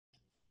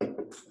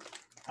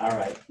All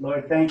right.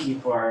 Lord, thank you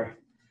for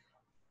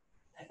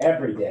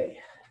every day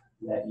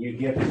that you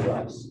give to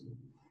us.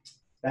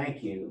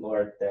 Thank you,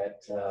 Lord,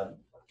 that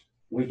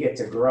we get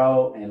to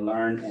grow and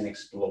learn and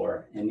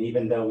explore. And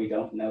even though we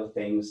don't know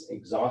things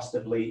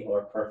exhaustively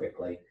or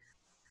perfectly,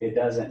 it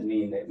doesn't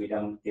mean that we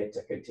don't get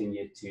to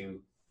continue to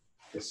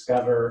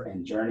discover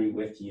and journey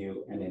with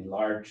you and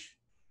enlarge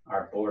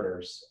our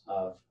borders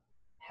of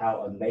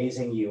how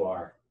amazing you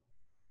are.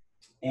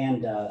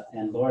 And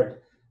Lord,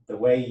 the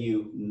way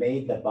you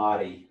made the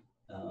body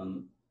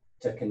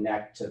to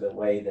connect to the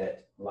way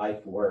that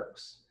life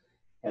works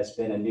has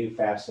been a new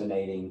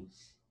fascinating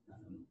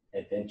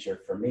adventure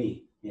for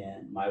me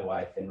and my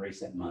wife in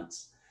recent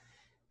months.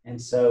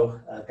 And so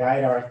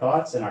guide our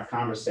thoughts and our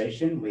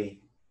conversation.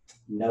 We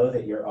know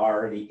that you're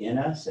already in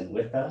us and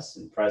with us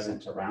and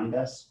present around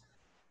us.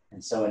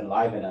 And so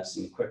enliven us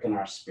and quicken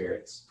our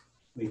spirits.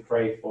 We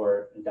pray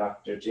for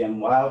Dr. Jim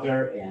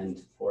Wilder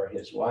and for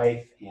his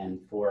wife and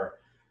for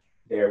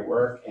their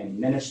work and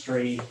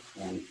ministry,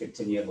 and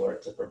continue,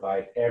 Lord, to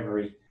provide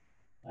every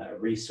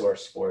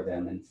resource for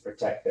them and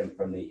protect them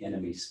from the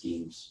enemy's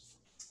schemes.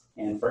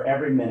 And for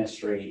every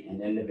ministry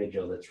and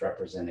individual that's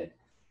represented,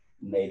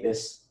 may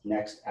this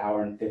next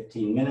hour and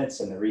 15 minutes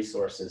and the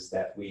resources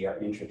that we are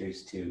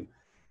introduced to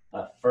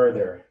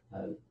further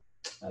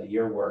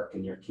your work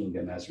and your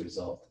kingdom as a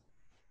result.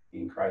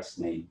 In Christ's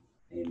name,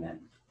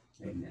 amen.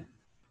 Amen.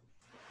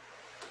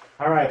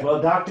 All right,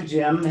 well, Dr.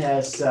 Jim,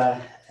 as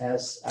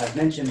I've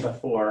mentioned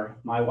before,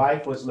 my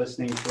wife was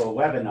listening to a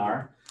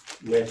webinar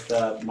with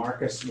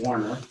Marcus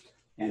Warner,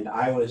 and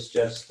I was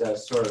just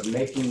sort of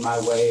making my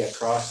way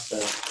across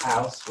the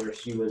house where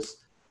she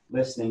was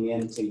listening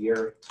into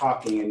your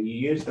talking, and you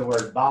used the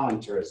word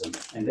voluntarism,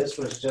 and this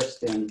was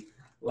just in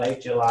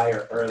late July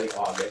or early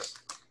August.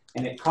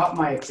 And it caught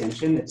my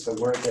attention. It's a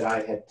word that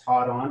I had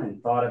taught on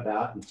and thought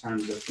about in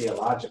terms of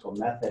theological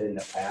method in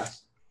the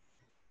past,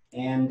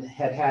 and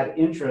had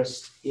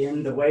interest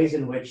in the ways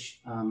in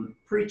which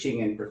preaching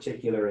in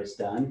particular is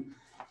done,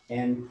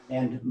 and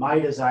my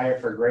desire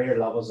for greater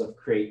levels of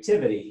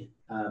creativity,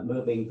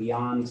 moving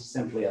beyond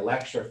simply a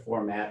lecture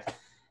format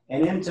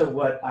and into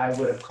what I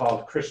would have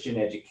called Christian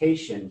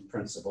education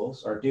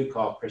principles, or do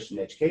call Christian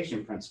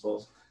education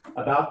principles,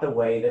 about the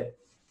way that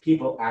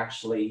people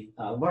actually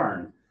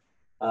learn.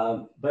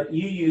 But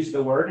you use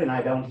the word, and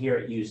I don't hear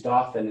it used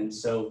often, and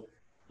so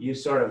you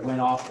sort of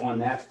went off on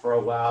that for a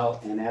while,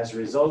 and as a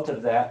result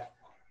of that,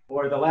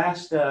 for the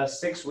last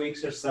 6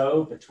 weeks or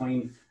so,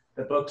 between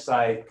the books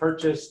I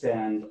purchased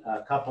and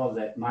a couple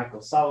that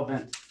Michael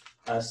Sullivan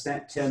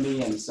sent to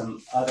me and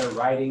some other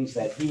writings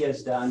that he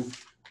has done,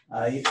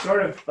 you've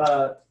sort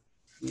of,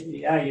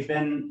 you've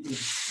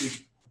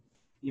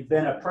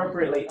been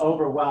appropriately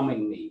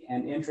overwhelming me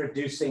and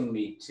introducing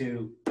me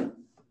to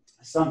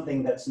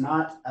something that's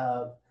not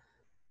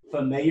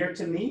familiar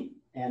to me,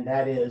 and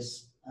that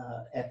is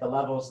at the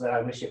levels that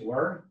I wish it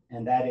were,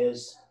 and that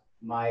is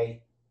my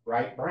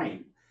right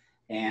brain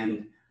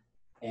and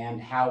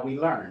how we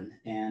learn,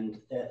 and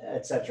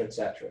et cetera, et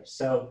cetera.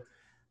 So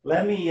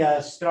let me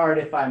start,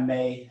 if I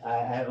may. I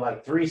have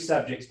like 3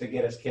 subjects to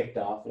get us kicked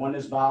off. 1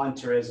 is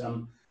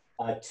voluntarism.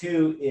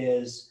 2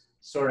 is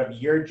sort of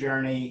your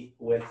journey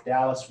with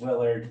Dallas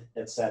Willard,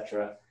 et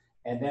cetera.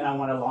 And then I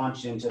want to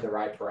launch into the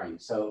right brain.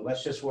 So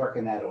let's just work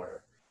in that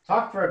order.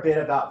 Talk for a bit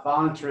about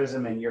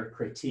voluntarism and your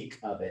critique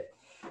of it.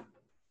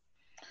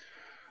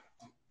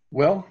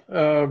 Well,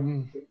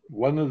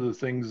 one of the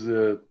things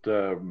that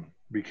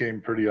became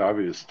pretty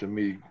obvious to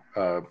me,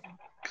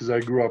 because I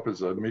grew up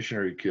as a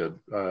missionary kid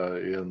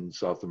in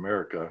South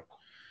America,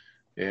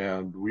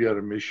 and we had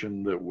a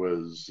mission that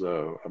was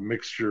a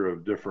mixture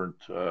of different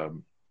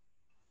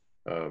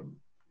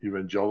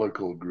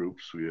evangelical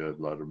groups. We had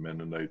a lot of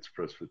Mennonites,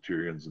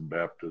 Presbyterians, and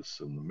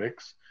Baptists in the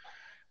mix.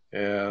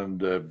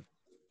 And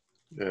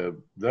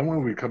then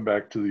when we come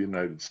back to the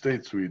United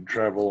States, we'd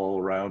travel all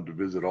around to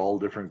visit all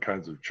different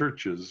kinds of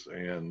churches.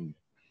 And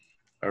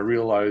I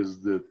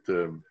realized that,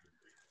 you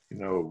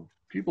know,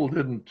 people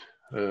didn't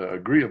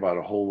agree about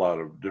a whole lot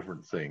of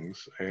different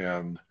things.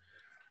 And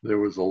there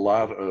was a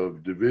lot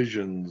of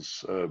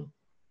divisions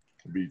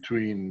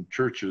between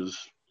churches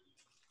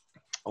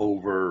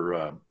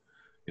over,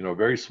 you know,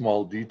 very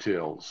small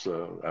details.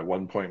 At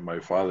one point, my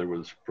father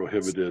was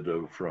prohibited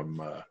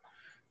from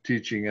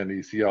teaching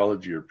any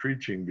theology or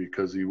preaching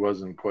because he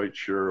wasn't quite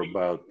sure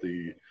about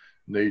the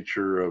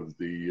nature of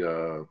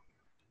the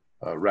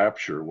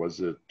rapture. Was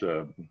it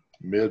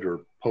mid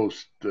or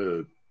post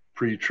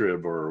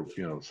pre-trib, or,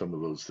 you know, some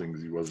of those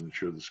things he wasn't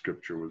sure the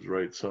scripture was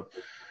right. So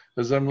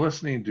as I'm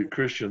listening to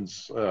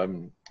Christians,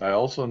 I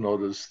also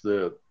noticed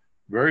that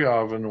very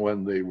often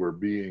when they were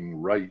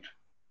being right,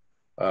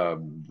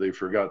 they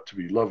forgot to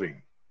be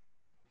loving.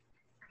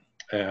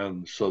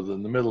 And so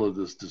in the middle of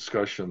this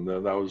discussion,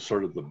 that was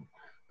sort of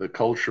the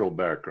cultural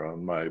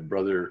background. My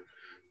brother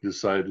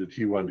decided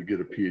he wanted to get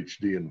a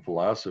PhD in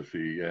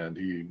philosophy, and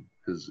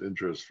his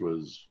interest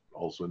was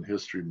also in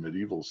history and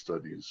medieval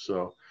studies.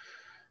 So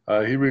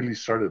he really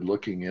started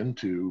looking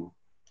into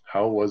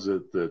how was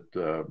it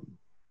that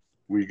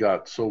we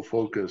got so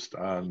focused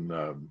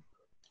on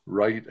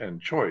right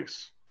and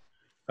choice.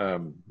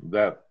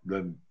 That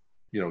then,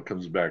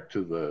 comes back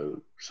to the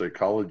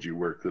psychology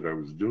work that I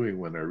was doing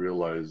when I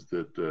realized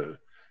that,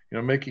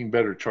 making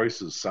better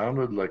choices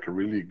sounded like a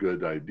really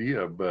good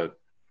idea, but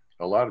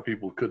a lot of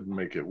people couldn't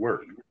make it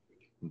work.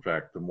 In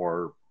fact, the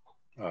more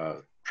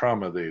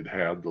trauma they'd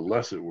had, the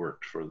less it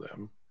worked for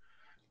them.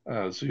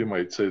 So you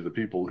might say the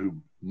people who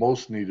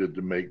most needed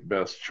to make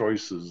best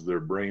choices, their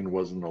brain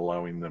wasn't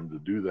allowing them to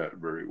do that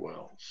very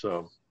well.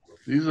 So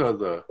these are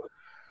the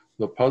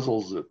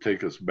puzzles that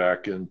take us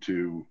back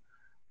into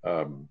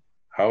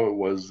how it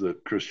was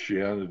that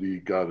Christianity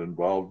got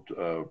involved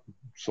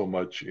so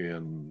much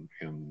in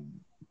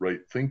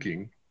right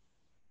thinking.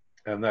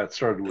 And that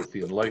started with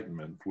the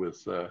Enlightenment,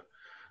 with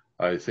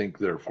I think,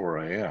 therefore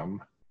I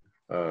am,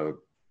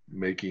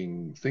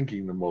 making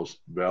thinking the most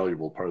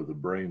valuable part of the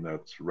brain.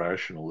 That's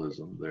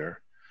rationalism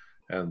there.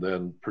 And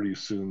then pretty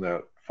soon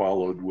that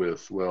followed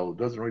with, well, it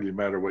doesn't really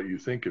matter what you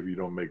think if you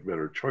don't make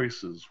better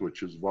choices,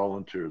 which is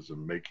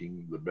volunteerism,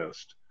 making the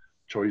best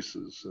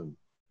choices. And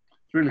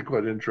it's really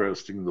quite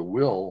interesting. The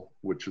will,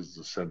 which is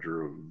the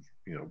center of,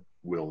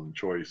 will and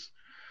choice,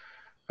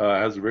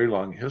 has a very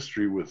long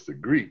history with the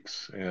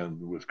Greeks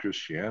and with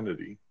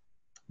Christianity.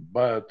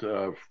 But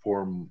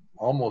for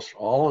almost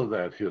all of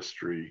that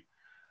history,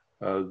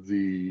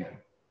 the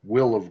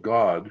will of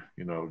God,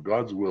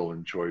 God's will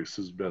and choice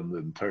has been the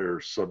entire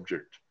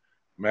subject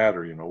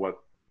matter.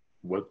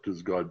 What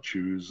does God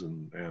choose,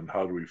 and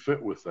how do we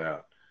fit with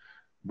that?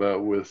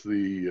 But with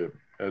the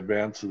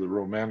advance of the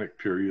Romantic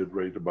period,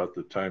 right about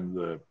the time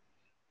the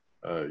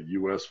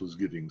U.S. was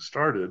getting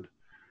started,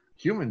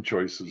 human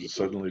choices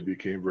suddenly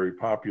became very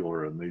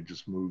popular, and they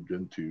just moved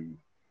into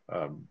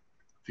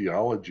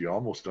theology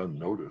almost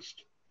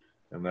unnoticed.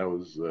 And that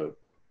was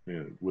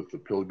with the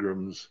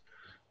Pilgrims.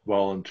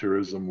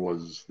 Volunteerism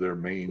was their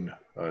main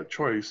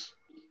choice.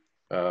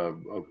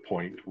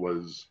 Point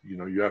was,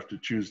 you have to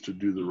choose to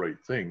do the right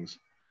things.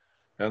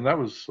 And that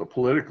was a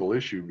political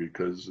issue,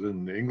 because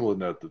in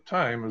England at the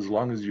time, as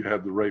long as you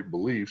had the right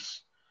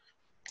beliefs,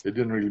 it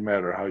didn't really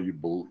matter how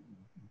you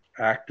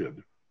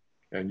acted,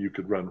 and you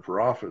could run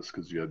for office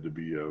because you had to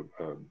be a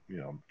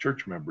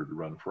church member to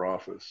run for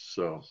office.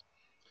 So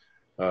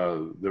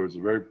there was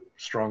a very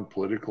strong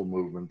political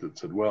movement that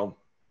said, well,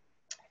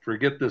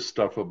 forget this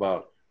stuff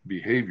about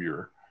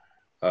behavior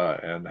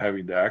and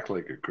having to act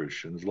like a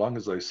Christian. As long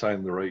as I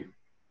sign the right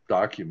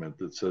document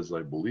that says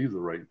I believe the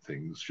right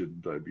things,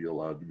 shouldn't I be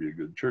allowed to be a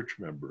good church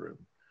member? And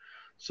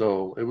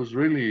so it was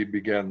really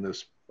began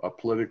a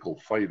political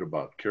fight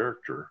about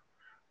character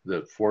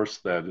that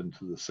forced that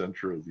into the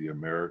center of the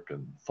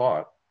American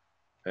thought.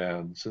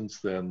 And since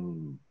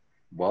then,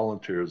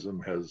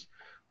 volunteerism has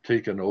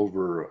taken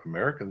over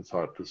American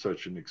thought to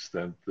such an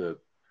extent that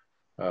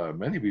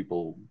many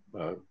people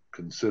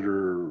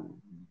consider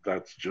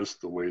that's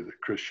just the way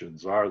that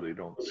Christians are. They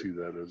don't see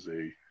that as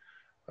a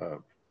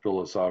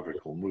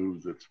philosophical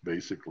move that's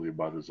basically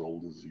about as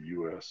old as the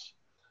U.S.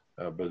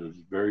 But it's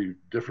very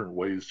different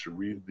ways to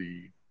read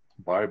the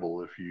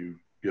Bible if you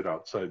get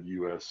outside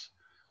U.S.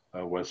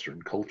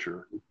 Western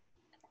culture,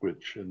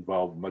 which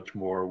involved much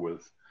more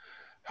with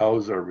how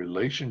is our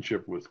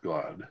relationship with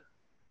God?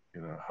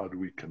 How do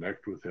we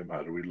connect with Him?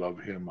 How do we love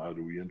Him? How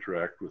do we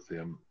interact with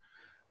Him?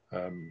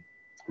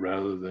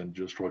 Rather than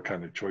just what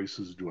kind of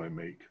choices do I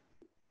make?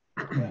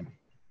 Yeah.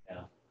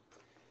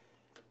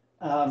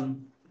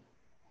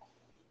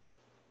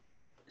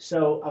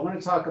 So I want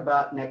to talk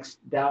about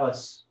next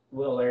Dallas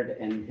Willard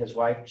and his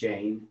wife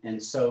Jane.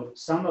 And so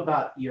some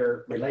about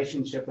your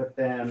relationship with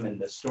them, and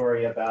the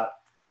story about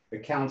the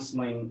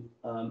counseling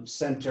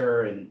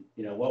center, and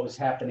what was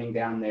happening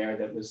down there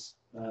that was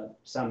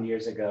some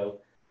years ago,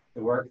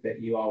 the work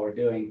that you all were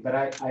doing.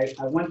 But I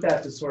want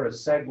that to sort of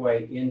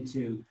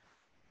segue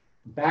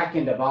back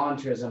into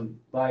volunteerism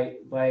by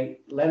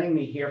letting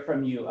me hear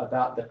from you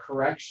about the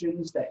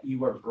corrections that you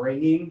were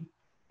bringing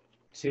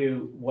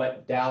to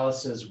what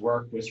Dallas's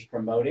work was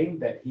promoting,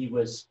 that he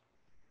was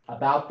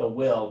about the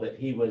will that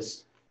he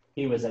was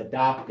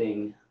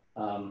adopting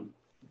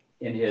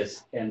in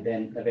his, and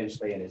then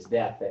eventually in his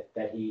death,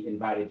 that he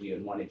invited you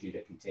and wanted you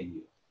to continue.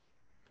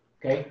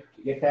 Okay,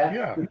 you get that?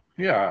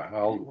 Yeah.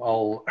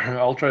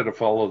 I'll try to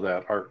follow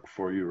that arc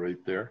for you right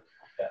there.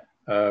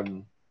 Yeah.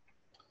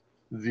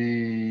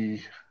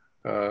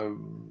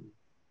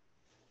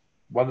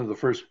 One of the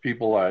first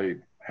people I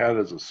had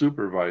as a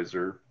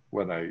supervisor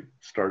when I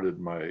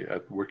started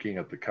working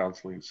at the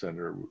counseling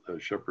center,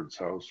 Shepherd's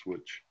House,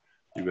 which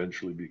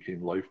eventually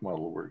became Life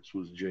Model Works,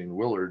 was Jane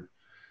Willard.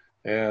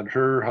 And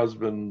her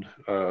husband,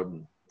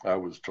 I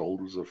was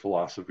told, was a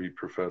philosophy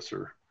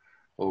professor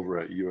over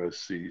at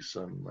USC.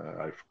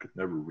 I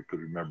could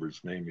remember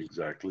his name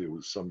exactly. It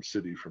was some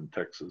city from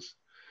Texas.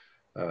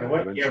 And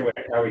what year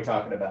are we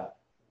talking about?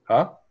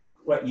 Huh?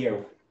 What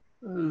year?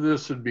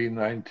 This would be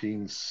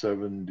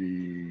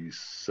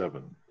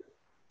 1977.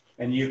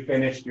 And you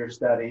finished your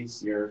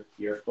studies, your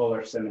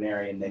Fuller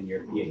Seminary, and then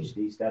your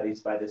PhD studies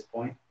by this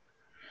point?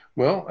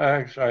 Well,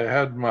 actually, I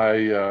had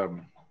my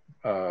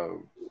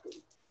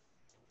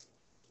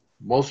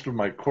most of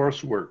my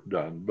coursework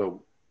done, but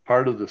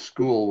part of the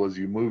school was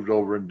you moved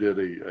over and did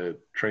a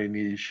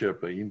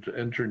traineeship, an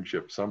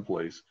internship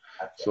someplace.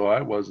 So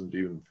I wasn't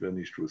even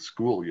finished with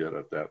school yet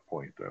at that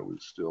point. I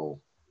was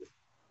still,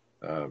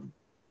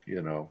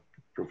 you know,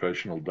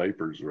 professional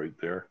diapers right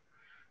there,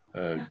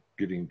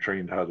 getting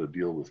trained how to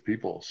deal with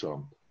people.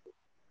 So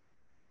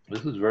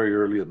this is very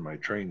early in my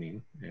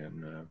training,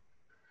 and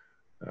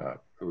it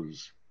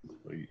was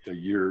a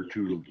year or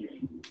two,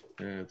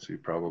 let's see,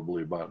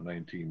 probably about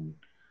 1980,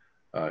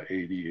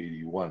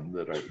 81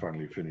 that I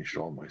finally finished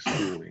all my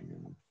schooling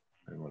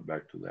and went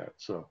back to that.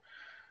 So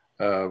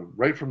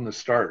right from the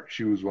start,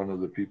 she was one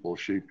of the people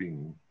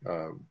shaping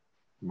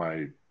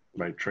my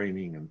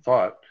training and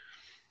thought.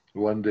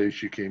 One day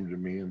she came to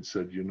me and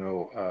said, you know,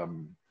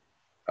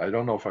 I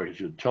don't know if I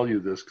should tell you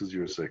this because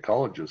you're a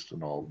psychologist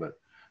and all, but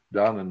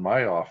down in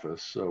my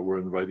office, we're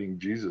inviting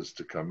Jesus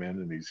to come in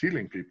and he's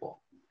healing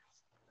people.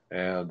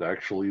 And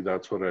actually,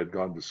 that's what I'd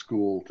gone to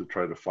school to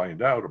try to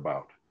find out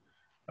about.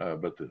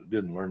 But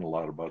didn't learn a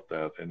lot about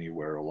that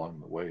anywhere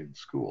along the way in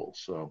school.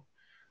 So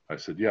I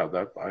said, yeah,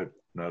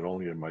 not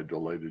only am I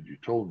delighted you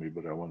told me,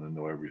 but I want to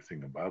know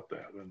everything about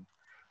that. And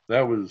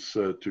that was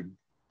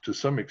to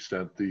some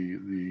extent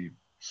the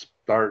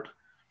start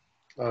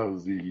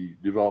of the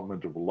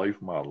development of a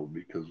life model,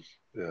 because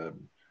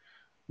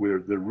where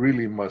there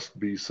really must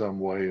be some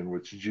way in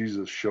which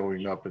Jesus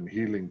showing up and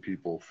healing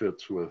people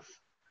fits with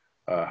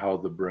how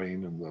the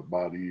brain and the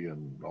body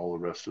and all the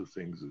rest of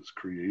things is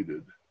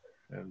created.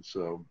 And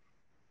so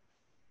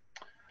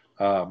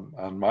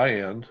on my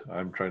end,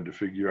 I'm trying to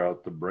figure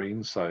out the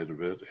brain side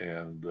of it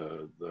and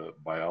the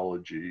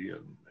biology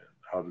and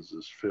how does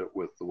this fit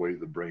with the way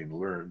the brain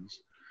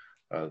learns,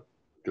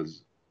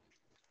 because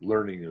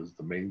learning is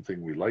the main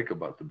thing we like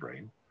about the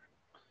brain.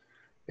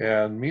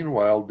 And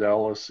meanwhile,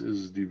 Dallas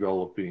is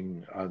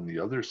developing on the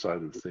other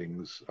side of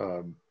things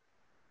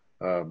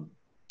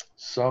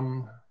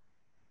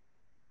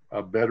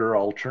a better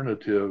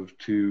alternative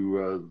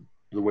to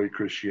the way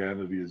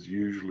Christianity is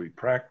usually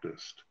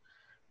practiced.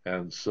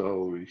 And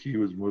so he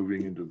was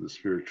moving into the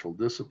spiritual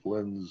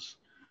disciplines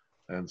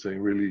and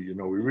saying, really, you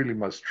know, we really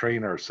must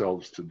train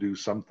ourselves to do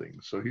something.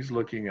 So he's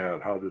looking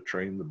at how to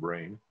train the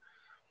brain,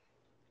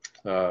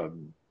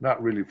 not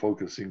really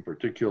focusing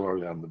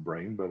particularly on the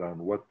brain, but on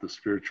what the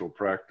spiritual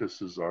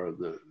practices are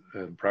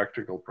and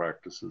practical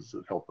practices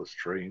that help us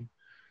train.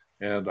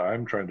 And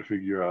I'm trying to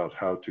figure out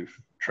how to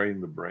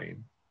train the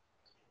brain.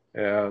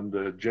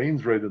 And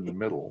Jane's right in the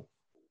middle.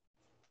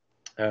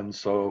 And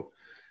so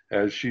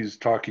as she's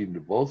talking to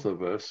both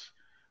of us,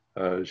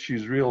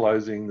 she's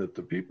realizing that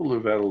the people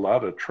who've had a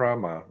lot of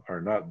trauma are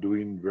not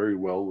doing very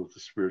well with the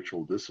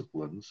spiritual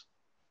disciplines.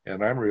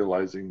 And I'm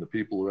realizing the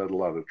people who had a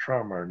lot of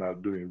trauma are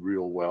not doing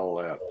real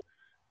well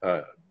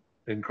at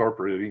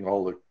incorporating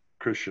all the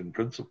Christian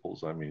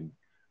principles. I mean,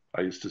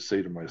 I used to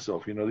say to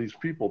myself, you know, these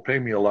people pay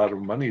me a lot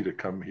of money to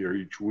come here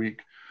each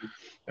week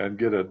and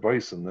get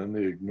advice, and then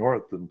they ignore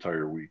it the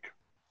entire week.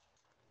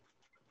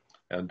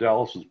 And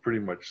Dallas was pretty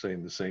much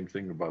saying the same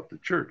thing about the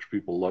church.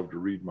 People love to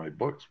read my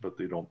books, but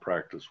they don't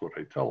practice what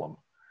I tell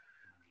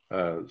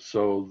them.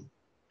 So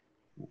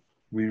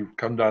we've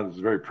come down to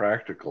this very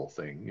practical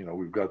thing. You know,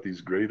 we've got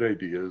these great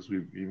ideas.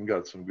 We've even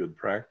got some good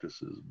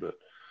practices, but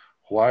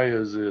why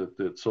is it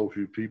that so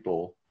few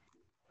people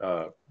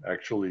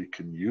actually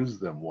can use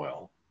them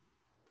well?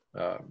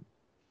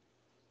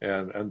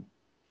 And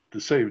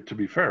to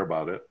be fair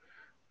about it,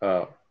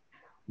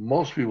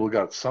 most people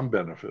got some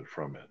benefit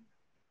from it.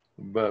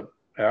 But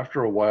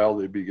after a while,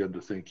 they begin to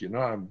think, you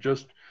know,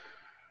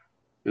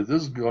 if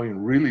this is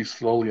going really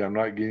slowly, I'm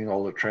not getting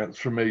all the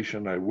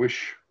transformation I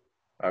wish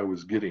I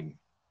was getting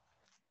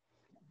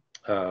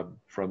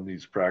from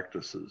these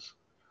practices.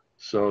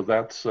 So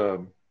that's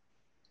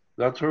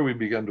where we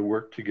began to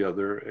work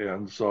together.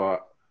 And so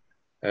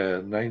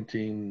it's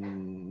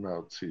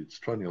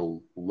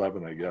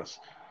 2011, I guess.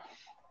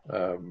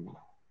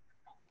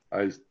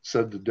 I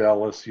said to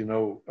Dallas, you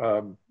know,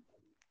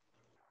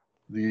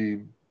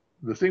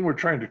 the thing we're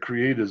trying to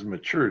create is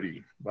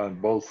maturity on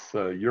both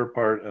your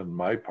part and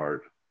my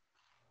part.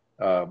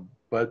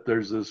 But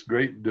there's this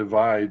great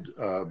divide.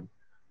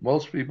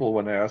 Most people,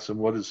 when I ask them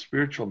what is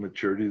spiritual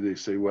maturity, they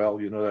say,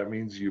 well, you know, that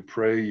means you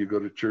pray, you go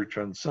to church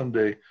on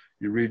Sunday,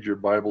 you read your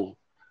Bible,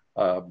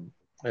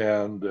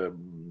 and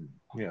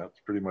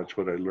it's pretty much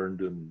what I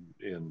learned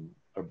in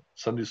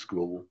Sunday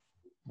school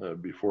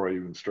before I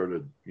even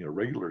started, you know,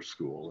 regular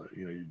school.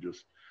 You know, you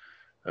just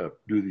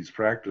do these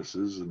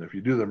practices, and if you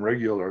do them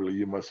regularly,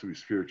 you must be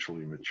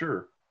spiritually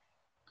mature.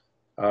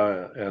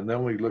 And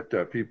then we looked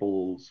at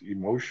people's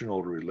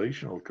emotional,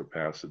 relational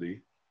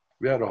capacity.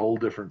 We had a whole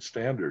different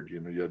standard.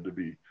 You know, you had to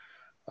be,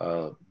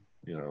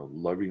 you know,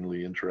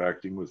 lovingly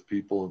interacting with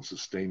people and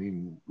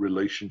sustaining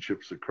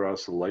relationships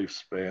across a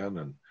lifespan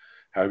and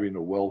having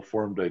a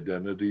well-formed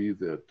identity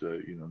that,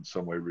 you know, in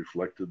some way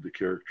reflected the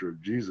character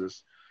of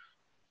Jesus.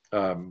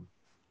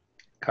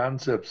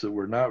 Concepts that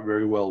were not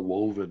very well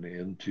woven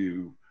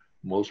into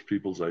most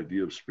people's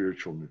idea of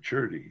spiritual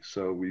maturity.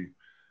 So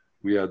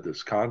we had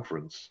this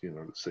conference, you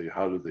know, to say,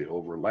 how do they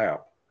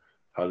overlap?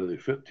 how do they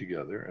fit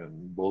together?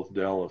 And both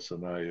Dallas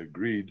and I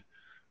agreed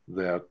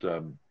that,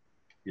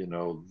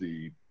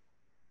 the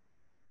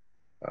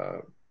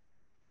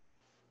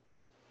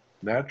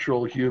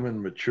natural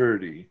human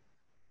maturity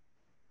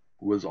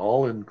was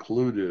all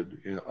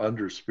included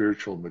under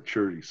spiritual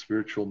maturity.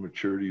 Spiritual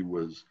maturity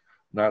was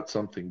not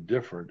something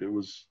different. It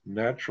was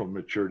natural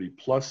maturity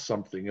plus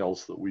something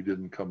else that we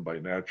didn't come by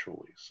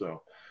naturally.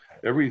 So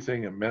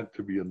everything it meant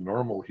to be a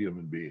normal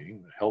human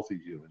being, a healthy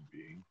human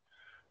being,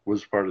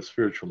 was part of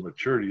spiritual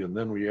maturity. And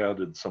then we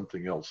added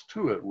something else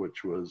to it,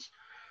 which was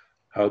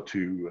how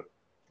to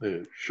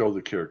show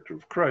the character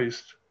of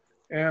Christ.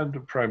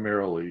 And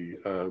primarily,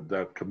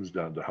 that comes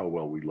down to how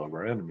well we love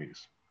our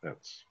enemies.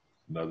 That's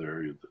another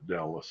area that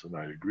Dallas and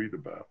I agreed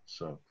about.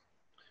 So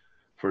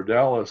for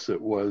Dallas, it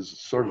was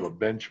sort of a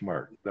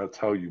benchmark. That's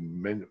how you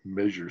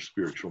measure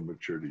spiritual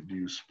maturity. Do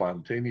you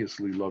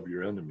spontaneously love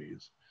your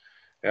enemies?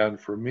 And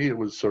for me, it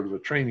was sort of a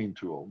training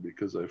tool,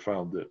 because I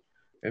found that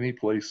any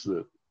place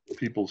that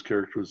people's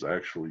character was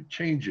actually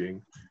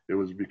changing, it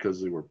was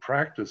because they were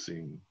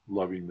practicing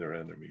loving their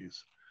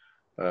enemies.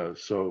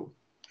 So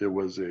it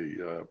was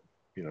the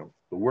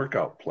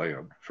workout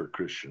plan for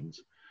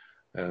Christians,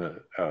 and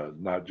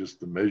not just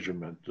the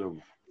measurement of,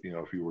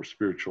 if you were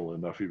spiritual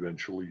enough,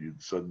 eventually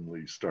you'd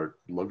suddenly start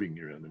loving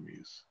your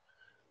enemies.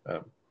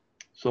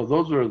 So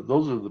those are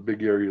the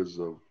big areas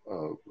of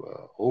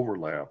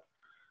overlap.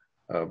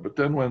 But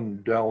then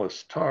when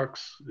Dallas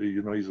talks,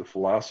 he's a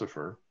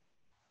philosopher,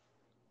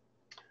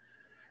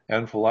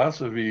 and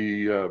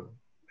philosophy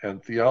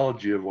and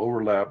theology have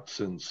overlapped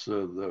since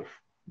the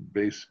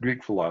base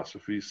Greek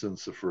philosophy,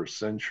 since the first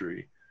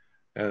century.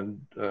 And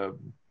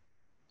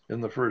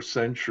in the first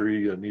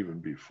century and even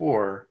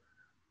before,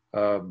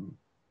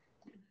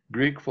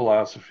 Greek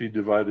philosophy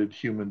divided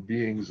human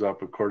beings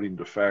up according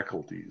to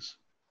faculties.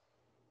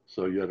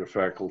 So you had a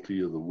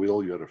faculty of the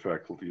will, you had a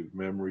faculty of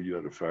memory, you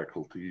had a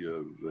faculty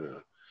of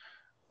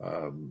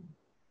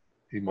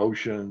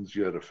emotions,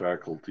 you had a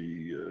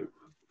faculty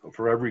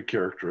for every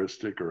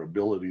characteristic or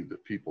ability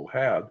that people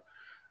had.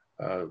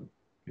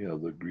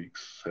 The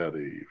Greeks had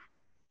a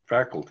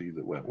faculty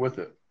that went with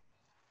it.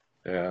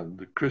 And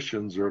the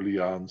Christians early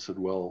on said,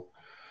 well,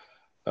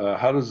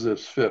 how does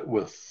this fit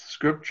with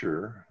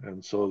Scripture?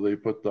 And so they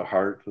put the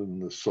heart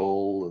and the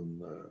soul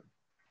and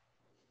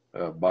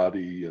the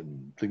body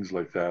and things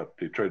like that.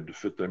 They tried to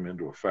fit them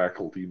into a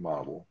faculty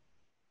model.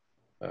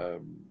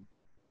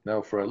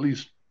 Now, for at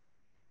least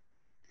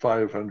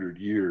 500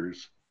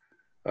 years,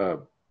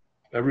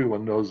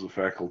 everyone knows the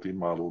faculty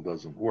model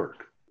doesn't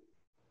work,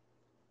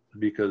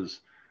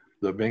 because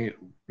the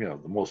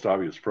most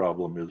obvious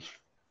problem is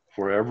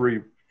for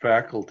every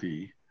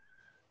faculty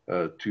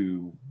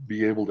to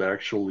be able to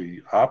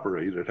actually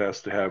operate, it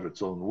has to have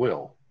its own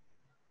will,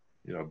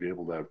 be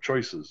able to have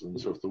choices. And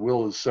so if the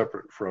will is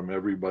separate from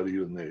everybody,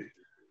 and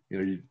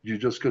you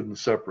just couldn't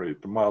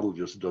separate, the model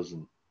just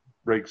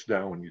breaks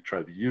down when you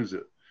try to use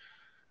it.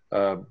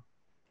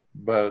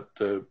 But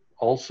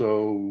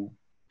also,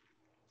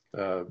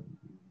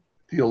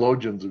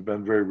 theologians have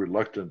been very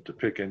reluctant to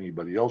pick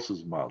anybody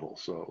else's model.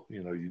 So,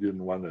 you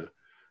didn't want to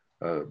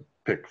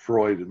pick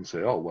Freud and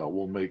say, oh, well,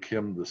 we'll make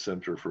him the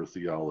center for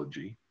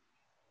theology,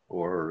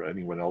 or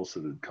anyone else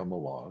that had come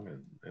along.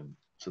 And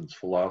since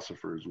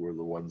philosophers were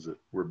the ones that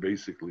were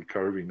basically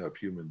carving up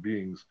human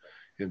beings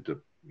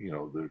into,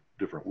 the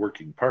different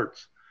working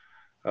parts,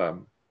 the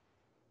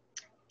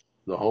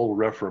whole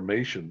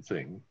Reformation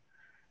thing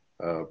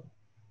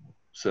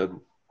said,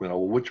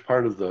 which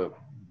part of the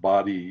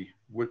body,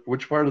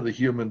 which part of the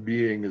human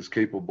being is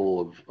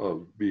capable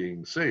of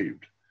being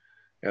saved?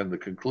 And the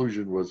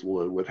conclusion was,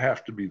 well, it would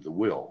have to be the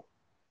will.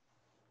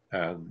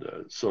 And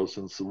so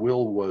since the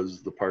will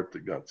was the part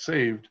that got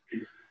saved,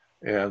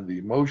 and the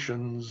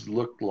emotions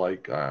looked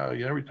like,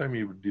 every time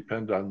you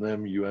depend on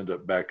them, you end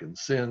up back in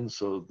sin,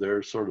 so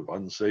they're sort of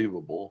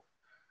unsavable.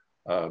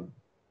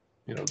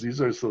 These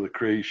are sort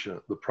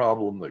of the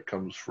problem that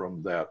comes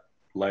from that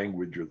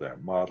language or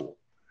that model,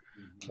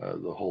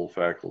 the whole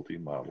faculty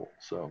model.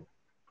 So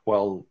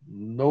while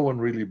no one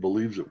really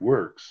believes it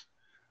works,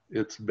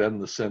 it's been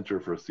the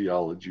center for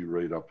theology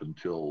right up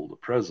until the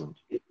present.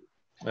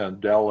 And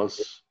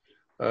Dallas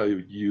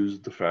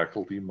used the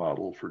faculty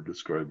model for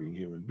describing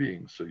human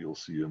beings. So you'll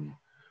see him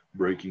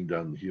breaking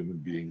down the human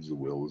beings. The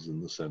will is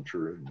in the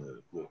center, and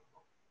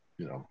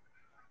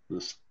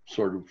this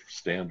sort of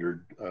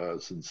standard,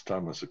 since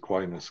Thomas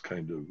Aquinas,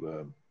 kind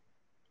of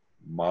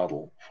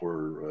model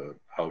for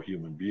how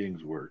human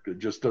beings work. It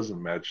just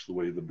doesn't match the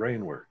way the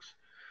brain works.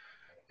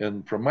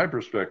 And from my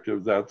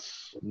perspective,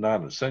 that's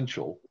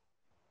non-essential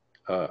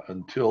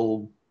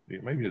until,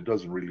 maybe it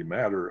doesn't really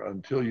matter,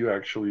 until you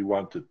actually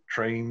want to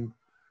train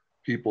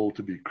people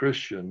to be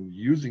Christian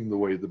using the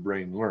way the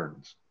brain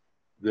learns.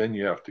 Then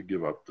you have to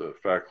give up the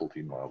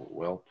faculty model.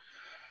 Well,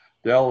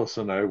 Dallas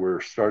and I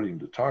were starting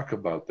to talk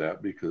about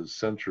that, because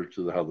central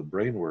to how the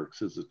brain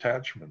works is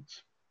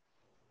attachments.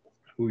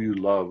 Who you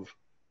love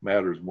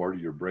matters more to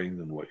your brain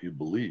than what you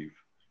believe.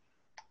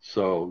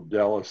 So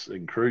Dallas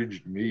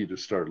encouraged me to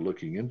start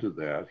looking into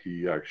that.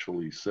 He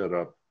actually set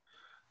up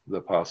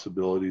the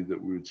possibility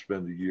that we would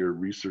spend a year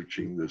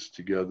researching this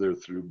together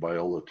through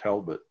Biola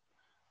Talbot,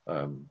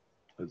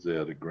 as they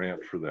had a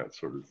grant for that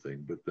sort of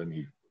thing. But then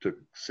he took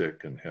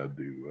sick and had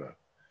to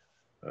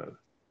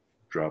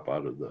drop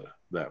out of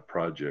that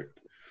project.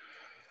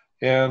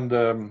 And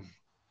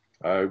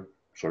I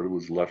sort of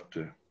was left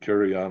to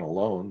carry on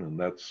alone, and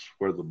that's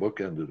where the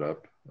book ended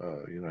up.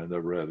 I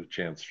never had a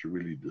chance to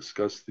really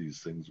discuss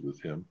these things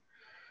with him,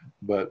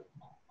 but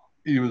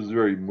he was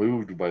very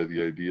moved by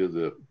the idea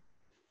that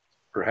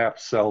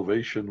perhaps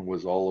salvation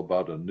was all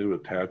about a new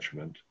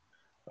attachment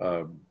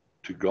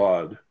to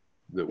God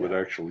that would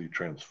actually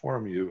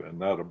transform you, and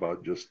not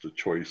about just a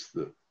choice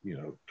that,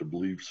 to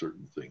believe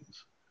certain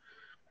things.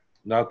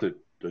 Not that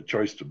the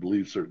choice to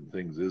believe certain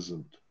things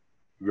isn't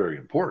very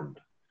important.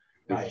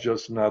 It's Right.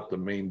 just not the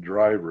main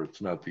driver.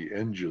 It's not the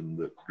engine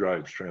that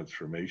drives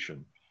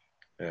transformation.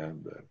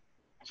 And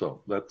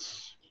so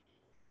that's,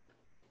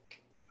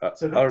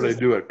 So how did I this is,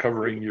 do it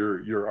covering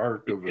your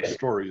arc of a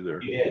story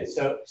there? you did.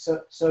 So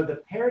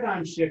the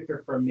paradigm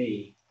shifter for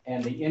me,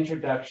 and the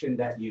introduction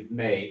that you've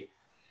made,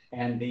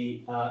 and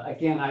the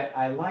again,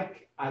 I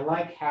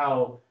like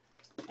how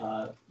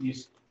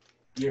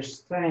you're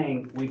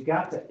saying we've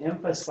got to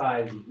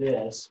emphasize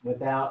this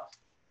without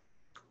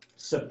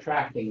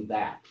subtracting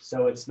that.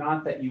 So it's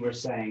not that you were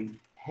saying,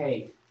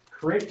 hey,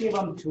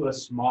 curriculum to a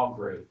small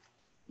group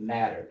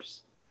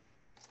matters.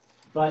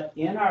 But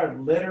in our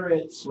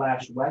literate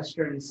 /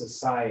 Western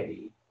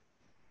society,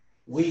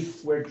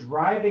 we're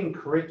driving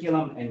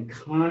curriculum and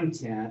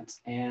content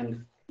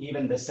and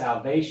even the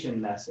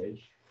salvation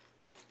message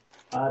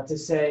to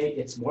say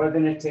it's more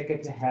than a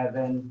ticket to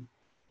heaven.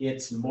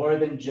 It's more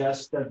than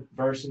just the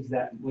verses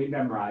that we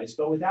memorize,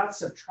 but without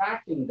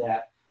subtracting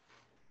that,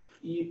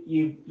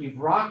 you've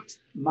rocked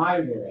my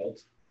world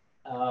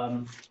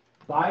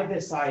by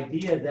this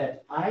idea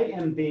that I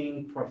am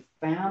being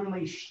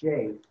profoundly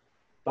shaped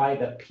by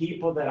the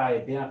people that I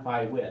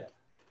identify with.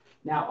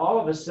 Now, all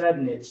of a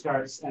sudden it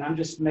starts, and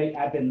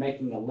I've been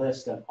making a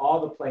list of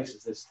all the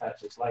places this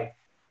touches, like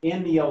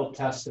in the Old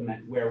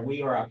Testament where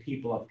we are a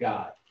people of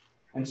God.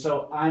 And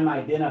so I'm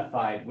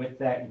identified with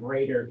that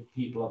greater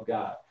people of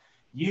God.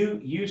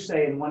 You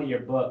say in one of your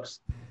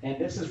books, and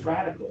this is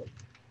radical,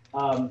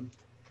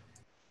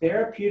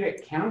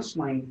 therapeutic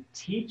counseling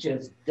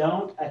teaches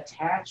don't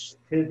attach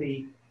to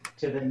the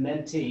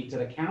mentee, to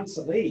the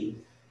counselee.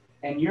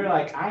 And you're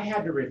like, I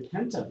had to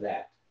repent of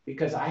that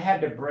because I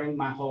had to bring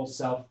my whole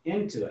self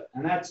into it.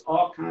 And that's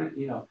all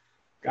kind of,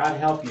 God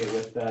help you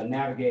with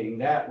navigating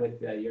that with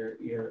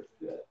your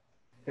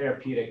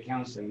therapeutic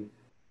counseling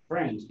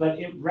friends. But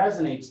it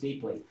resonates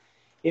deeply.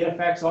 It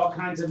affects all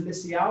kinds of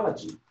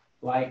missiology,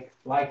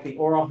 like the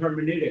oral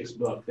hermeneutics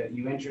book that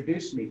you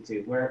introduced me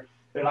to, where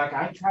they're like,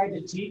 I tried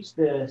to teach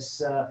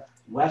this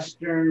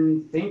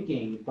Western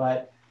thinking,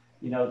 but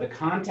the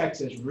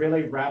context is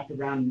really wrapped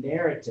around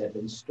narrative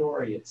and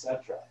story,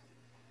 etc.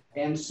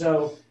 And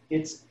so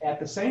it's at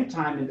the same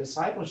time in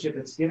discipleship,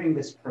 it's giving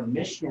this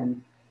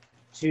permission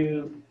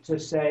to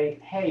say,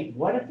 hey,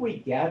 what if we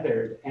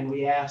gathered and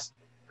we asked,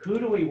 who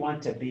do we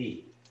want to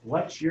be?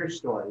 What's your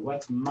story?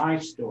 What's my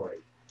story?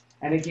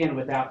 And again,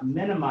 without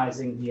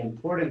minimizing the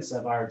importance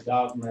of our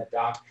dogma,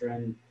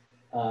 doctrine,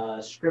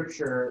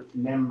 scripture,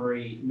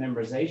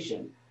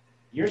 memorization,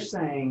 you're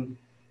saying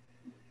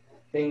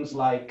things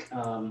like,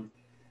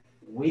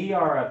 we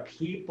are a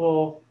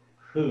people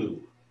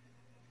who,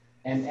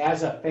 and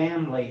as a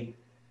family,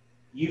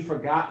 you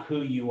forgot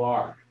who you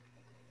are.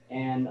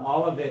 And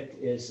all of it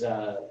is,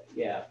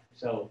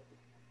 so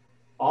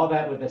all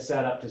that with a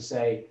setup to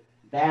say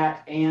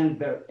that and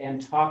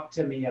talk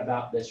to me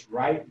about this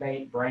right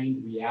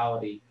brain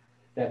reality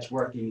that's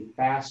working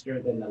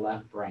faster than the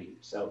left brain.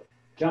 So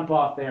jump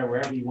off there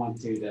wherever you want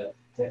to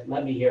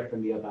let me hear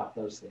from you about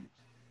those things.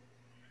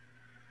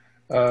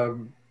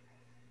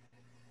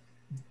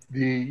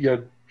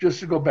 Just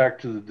to go back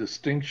to the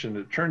distinction,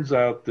 it turns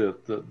out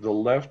that the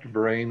left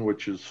brain,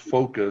 which is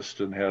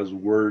focused and has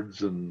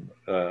words and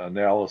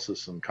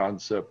analysis and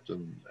concept,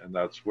 and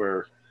that's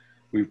where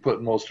we've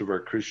put most of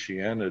our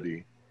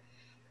Christianity,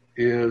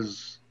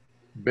 is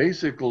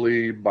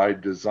basically by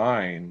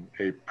design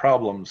a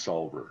problem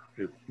solver.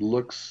 It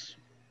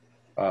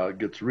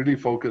gets really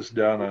focused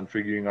down on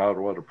figuring out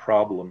what a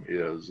problem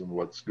is and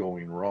what's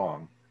going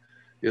wrong.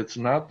 It's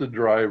not the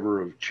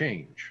driver of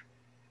change.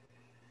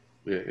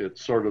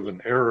 It's sort of an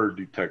error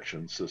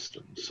detection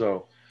system.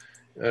 So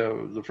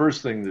the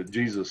first thing that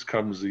Jesus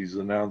comes, he's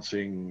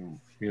announcing,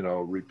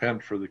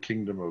 repent for the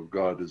kingdom of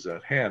God is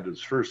at hand.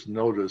 His first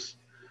notice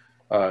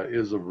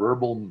is a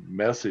verbal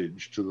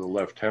message to the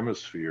left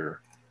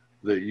hemisphere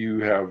that you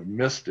have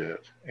missed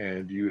it,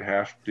 and you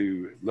have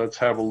to, let's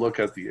have a look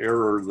at the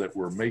error that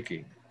we're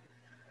making.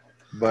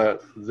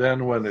 But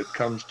then when it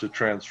comes to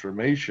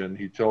transformation,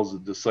 he tells the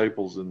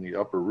disciples in the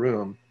upper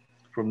room,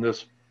 from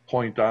this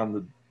point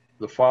on,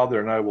 the Father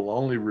and I will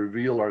only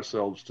reveal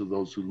ourselves to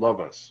those who love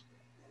us.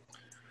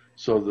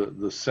 So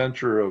the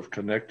center of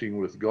connecting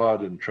with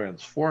God and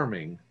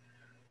transforming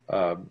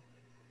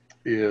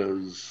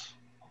is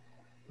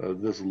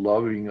this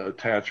loving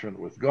attachment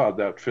with God,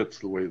 that fits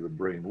the way the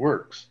brain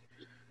works.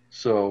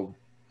 So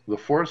the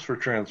force for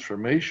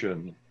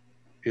transformation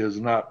is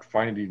not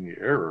finding the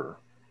error.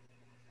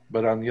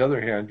 But on the other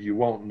hand, you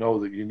won't know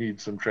that you need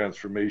some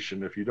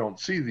transformation if you don't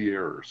see the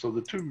error. So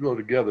the two go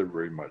together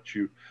very much.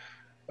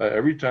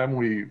 Every time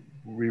we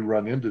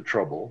run into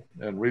trouble,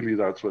 and really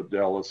that's what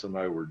Dallas and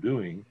I were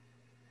doing,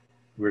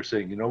 we're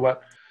saying, you know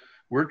what?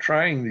 We're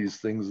trying these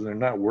things and they're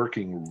not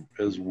working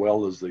as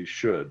well as they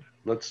should.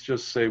 Let's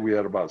just say we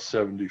had about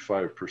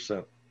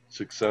 75%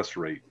 success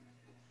rate.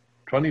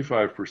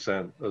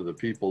 25% of the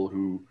people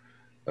who,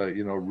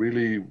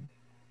 really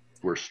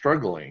were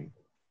struggling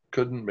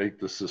couldn't make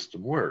the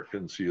system work.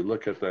 And so you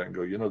look at that and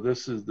go,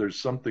 there's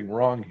something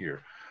wrong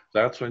here.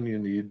 That's when you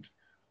need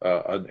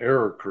an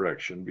error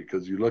correction,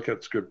 because you look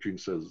at scripture and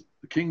says,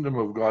 the kingdom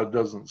of God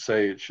doesn't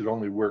say it should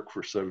only work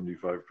for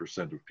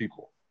 75% of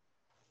people.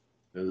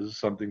 This is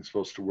something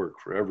supposed to work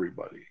for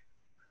everybody.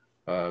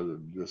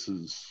 This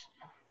is,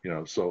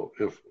 so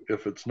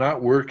if it's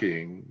not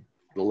working,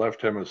 the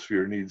left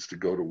hemisphere needs to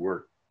go to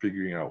work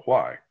figuring out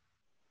why.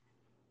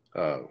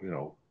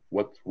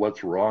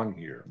 What's wrong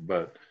here.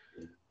 But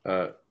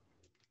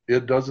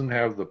it doesn't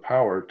have the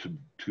power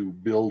to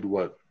build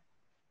what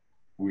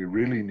we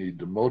really need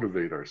to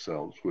motivate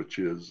ourselves, which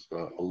is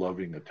a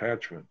loving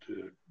attachment.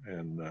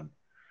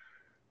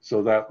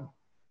 So that,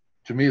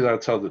 to me,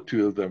 that's how the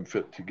two of them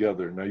fit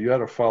together. Now, you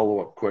had a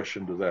follow-up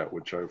question to that,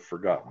 which I've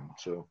forgotten.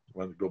 So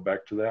want to go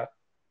back to that?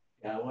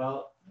 Yeah,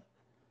 well,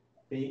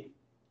 the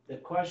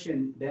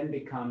question then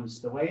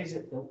becomes the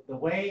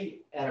way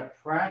at a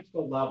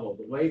practical level,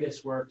 the way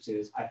this works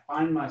is I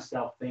find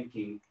myself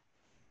thinking,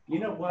 you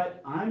know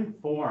what, I'm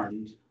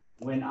formed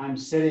when I'm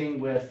sitting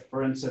with,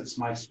 for instance,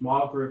 my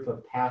small group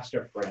of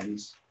pastor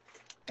friends,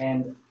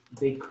 and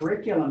the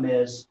curriculum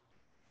is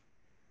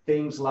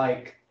things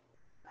like,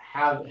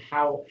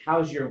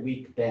 how's your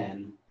week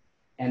been?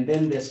 And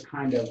then this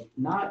kind of,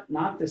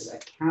 not this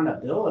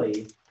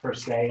accountability per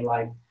se,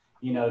 like,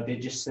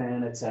 did you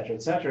sin, et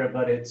cetera,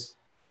 but it's,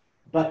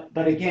 but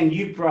again,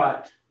 you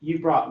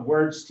brought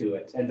words to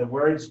it, and the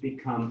words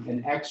become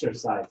an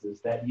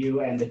exercises that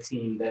you and the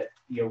team that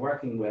you're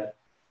working with,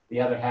 the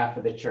other half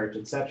of the church,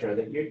 et cetera,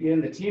 that you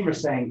and the team are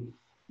saying,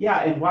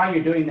 yeah, and while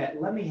you're doing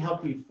that, let me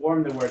help you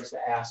form the words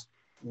to ask,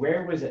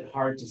 where was it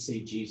hard to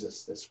see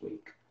Jesus this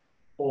week?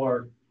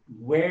 Or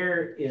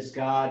where is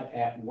God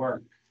at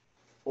work?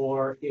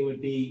 Or it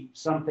would be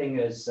something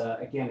as,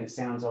 again, it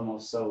sounds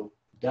almost so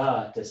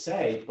duh to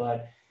say,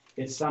 but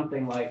it's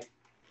something like,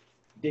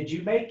 did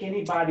you make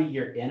anybody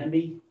your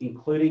enemy,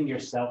 including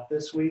yourself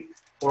this week?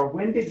 Or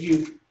when did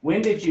you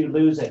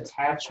lose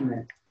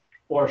attachment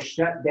or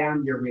shut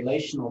down your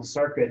relational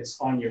circuits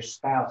on your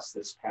spouse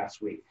this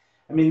past week?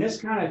 I mean,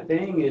 this kind of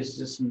thing is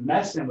just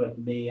messing with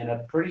me in a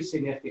pretty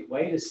significant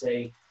way to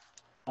say,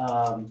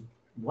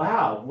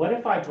 wow, what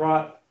if I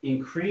brought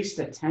increased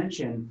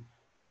attention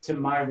to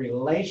my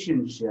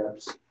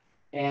relationships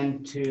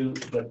and to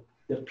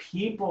the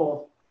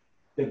people,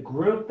 the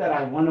group that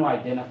I want to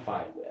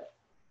identify with?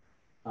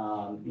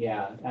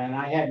 And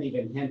I hadn't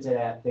even hinted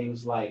at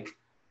things like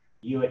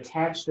you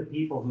attach to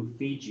people who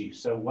feed you.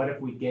 So what if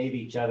we gave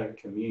each other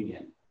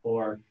communion?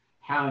 Or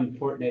how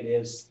important it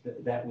is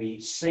that we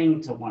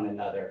sing to one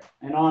another,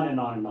 and on and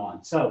on and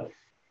on. So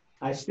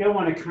I still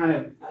want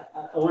to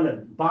I want to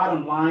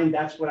bottom line,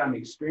 that's what I'm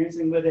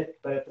experiencing with it.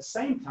 But at the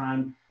same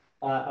time,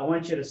 I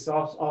want you to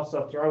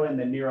also throw in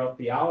the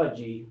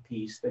neurotheology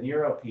piece, the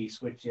neuro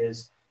piece, which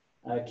is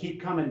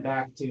keep coming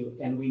back to,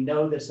 and we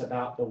know this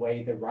about the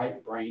way the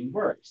right brain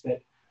works,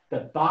 that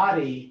the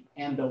body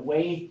and the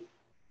way,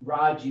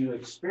 Rod, you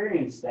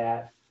experience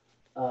that,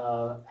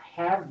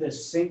 have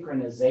this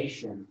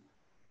synchronization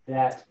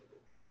that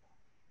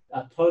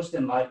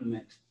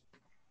post-Enlightenment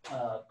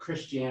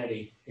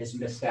Christianity is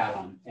missed out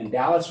on. And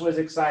Dallas was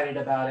excited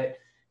about it,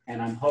 and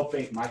I'm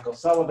hoping Michael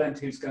Sullivan,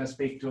 who's going to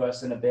speak to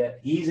us in a bit,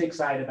 he's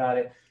excited about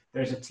it.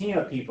 There's a team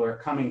of people who are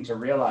coming to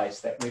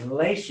realize that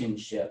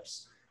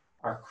relationships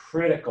are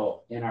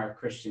critical in our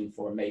Christian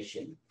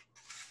formation.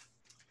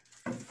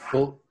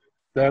 Well,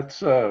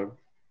 that's a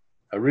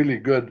really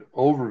good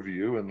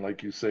overview, and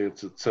like you say,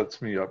 it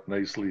sets me up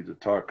nicely to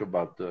talk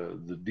about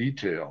the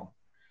detail.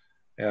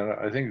 And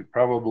I think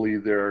probably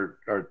there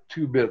are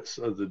two bits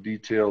of the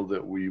detail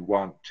that we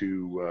want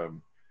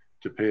to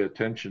pay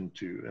attention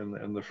to.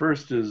 And the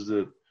first is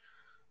that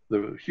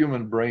the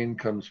human brain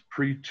comes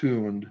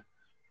pre-tuned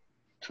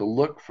to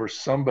look for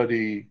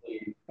somebody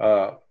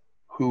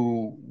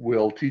who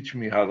will teach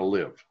me how to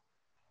live.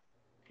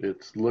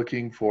 It's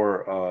looking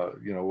for,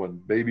 when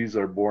babies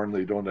are born,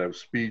 they don't have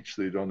speech,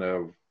 they don't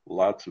have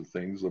lots of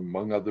things.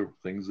 Among other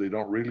things, they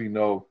don't really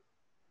know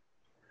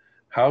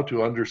how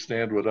to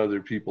understand what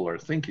other people are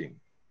thinking.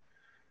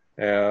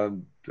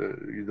 And,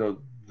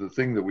 the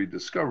thing that we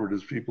discovered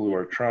is people who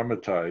are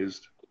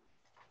traumatized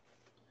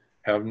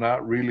have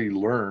not really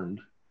learned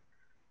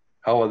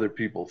how other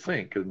people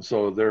think. And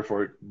so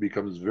therefore it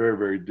becomes very,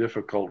 very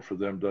difficult for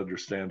them to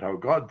understand how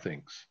God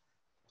thinks,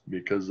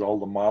 because all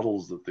the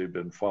models that they've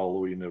been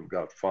following have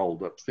got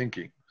fouled up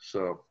thinking.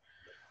 So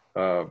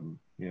You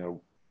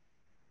know,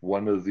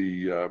 one of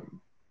the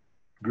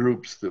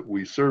groups that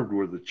we served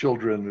were the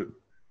children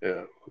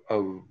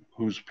of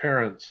whose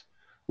parents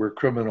were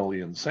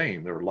criminally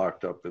insane. They were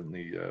locked up in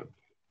the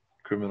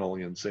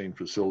criminally insane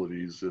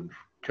facilities in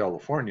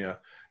California,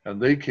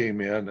 and they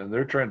came in and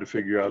they're trying to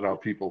figure out how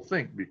people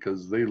think,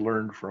 because they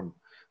learned from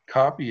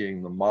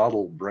copying the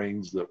model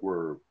brains that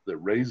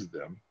raised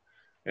them,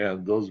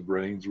 and those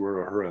brains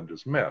were a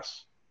horrendous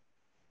mess.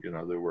 You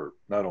know, they were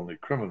not only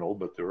criminal,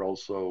 but they're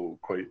also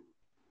quite,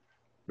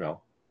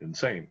 well,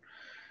 insane.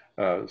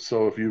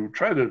 So if you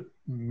try to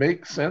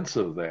make sense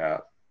of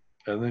that,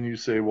 and then you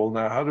say, well,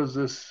 now how does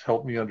this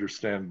help me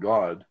understand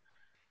God?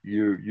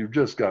 You've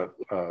just got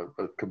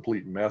a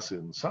complete mess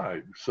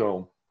inside.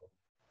 So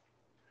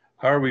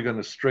how are we going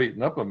to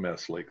straighten up a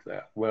mess like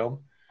that?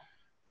 Well,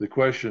 the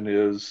question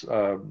is,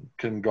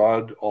 can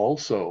God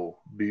also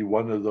be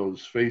one of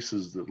those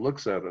faces that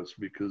looks at us?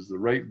 Because the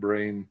right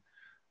brain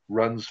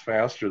runs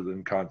faster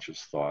than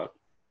conscious thought,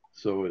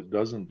 so it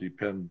doesn't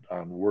depend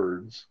on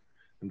words.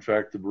 In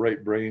fact, the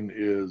right brain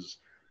is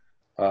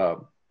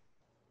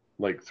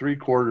like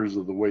 3/4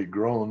 of the way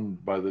grown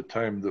by the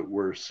time that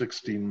we're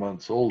 16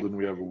 months old, and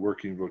we have a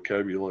working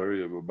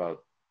vocabulary of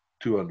about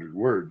 200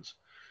 words.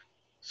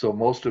 So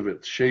most of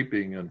its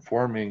shaping and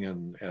forming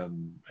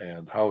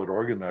and how it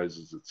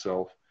organizes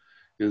itself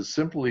is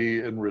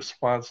simply in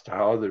response to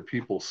how other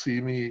people see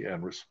me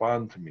and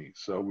respond to me.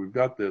 So we've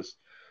got these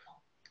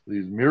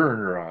mirror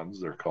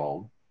neurons, they're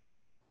called,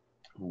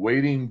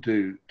 waiting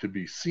to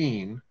be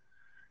seen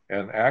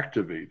and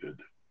activated.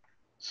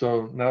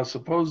 So now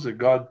suppose that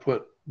God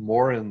put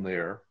more in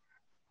there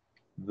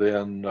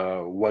than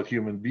what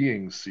human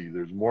beings see.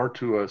 There's more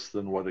to us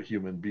than what a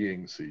human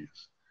being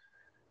sees.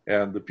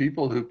 And the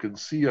people who can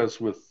see us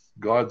with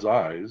God's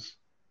eyes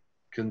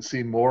can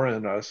see more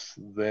in us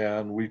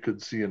than we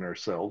could see in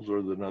ourselves,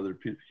 or than other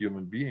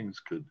human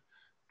beings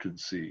could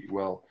see.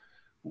 Well,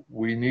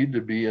 we need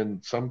to be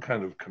in some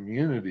kind of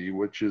community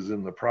which is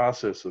in the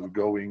process of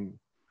going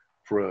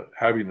for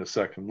having a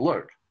second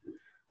look.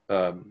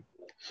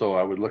 So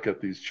I would look at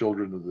these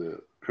children of the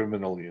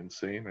criminally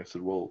insane. I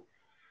said, well,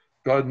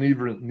 God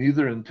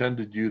neither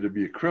intended you to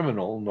be a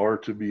criminal nor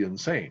to be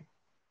insane.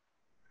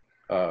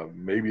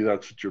 Maybe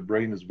that's what your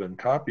brain has been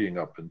copying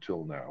up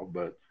until now,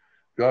 but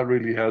God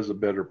really has a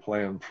better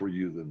plan for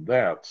you than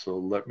that. So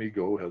let me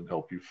go ahead and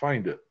help you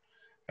find it.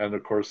 And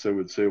of course they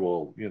would say,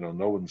 well, you know,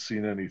 no one's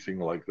seen anything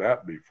like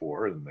that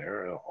before in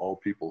there. All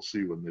people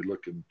see when they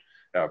look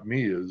at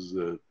me is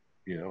that,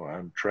 you know,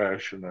 I'm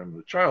trash and I'm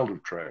the child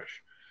of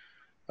trash.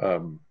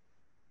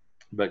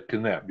 But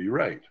can that be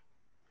right?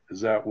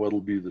 Is that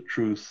what'll be the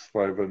truth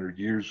 500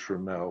 years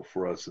from now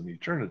for us in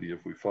eternity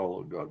if we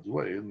follow God's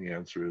way? And the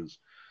answer is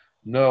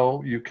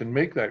no. You can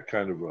make that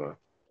kind of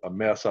a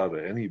mess out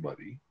of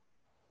anybody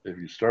if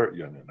you start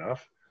young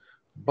enough,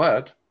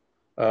 but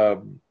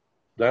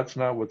that's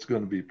not what's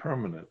going to be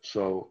permanent.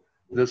 So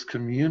this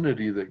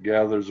community that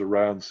gathers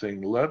around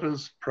saying, let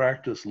us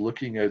practice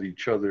looking at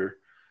each other,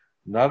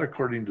 not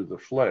according to the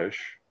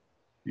flesh,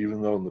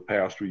 even though in the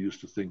past we used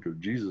to think of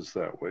Jesus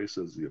that way,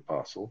 says the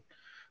apostle,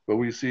 but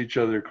we see each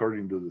other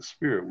according to the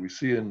Spirit. We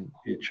see in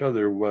each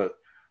other what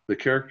the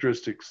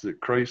characteristics that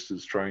Christ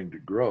is trying to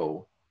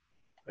grow.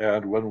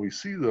 And when we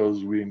see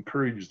those, we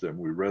encourage them,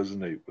 we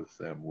resonate with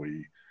them,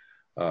 we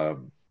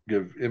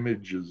give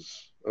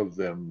images of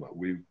them,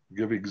 we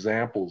give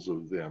examples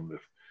of them.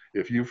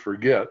 If you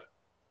forget,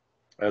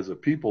 as a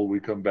people, we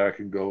come back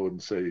and go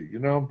and say, you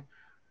know,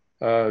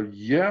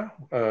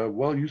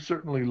 well, you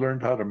certainly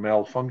learned how to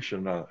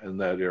malfunction in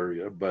that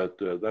area, but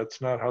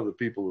that's not how the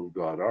people of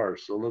God are.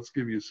 So let's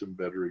give you some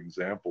better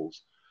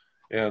examples.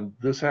 And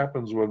this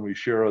happens when we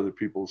share other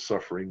people's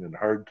suffering and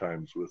hard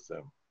times with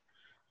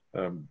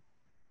them.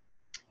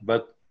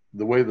 But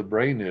the way the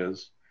brain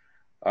is,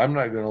 I'm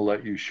not going to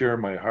let you share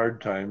my hard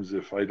times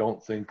if I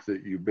don't think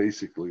that you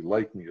basically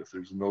like me, if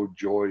there's no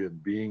joy in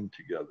being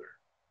together.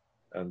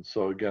 And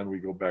so again, we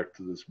go back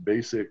to this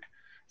basic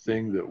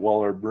thing that while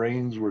our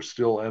brains were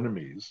still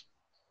enemies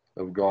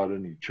of God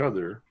and each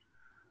other,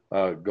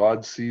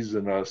 God sees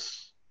in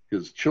us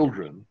his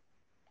children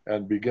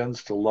and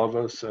begins to love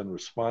us and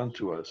respond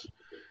to us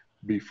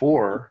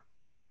before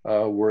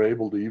we're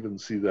able to even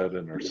see that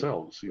in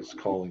ourselves. He's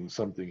calling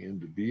something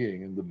into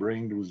being, and the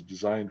brain was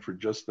designed for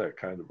just that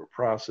kind of a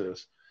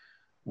process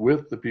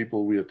with the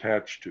people we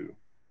attach to,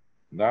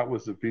 not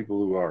with the people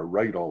who are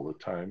right all the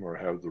time or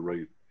have the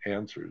right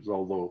answers.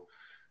 Although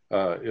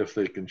if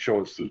they can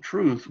show us the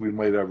truth, we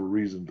might have a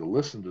reason to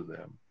listen to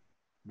them,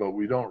 but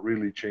we don't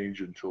really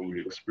change until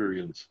we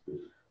experience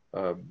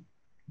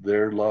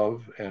their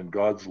love and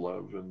God's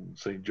love. And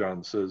St.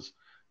 John says,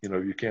 you know,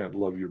 you can't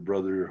love your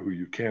brother who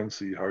you can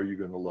see. How are you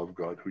going to love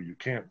God who you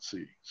can't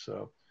see?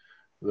 So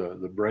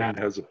the brain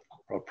has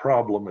a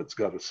problem it's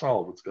got to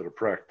solve. It's got to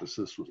practice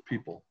this with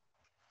people.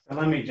 So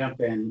let me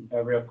jump in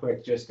real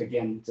quick, just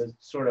again, to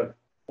sort of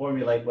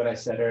formulate what I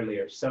said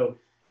earlier. So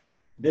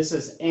this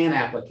is an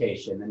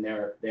application, and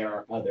there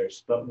are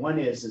others, but one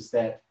is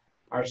that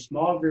our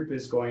small group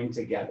is going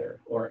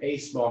together, or a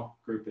small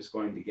group is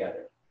going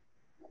together.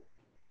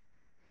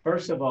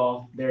 first of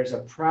all, there's a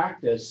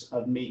practice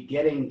of me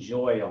getting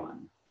joy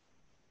on.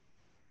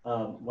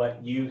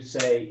 What you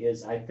say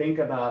is, I think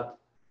about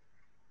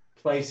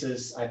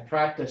places. I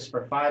practice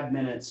for 5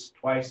 minutes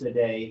twice a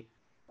day,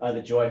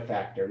 the joy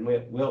factor, and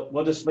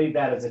we'll just leave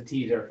that as a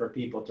teaser for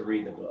people to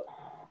read the book.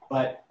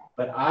 But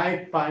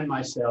I find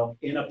myself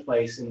in a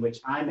place in which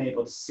I'm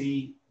able to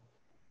see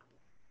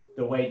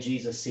the way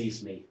Jesus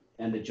sees me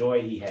and the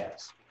joy he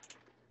has.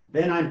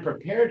 Then I'm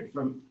prepared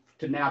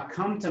to now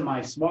come to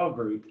my small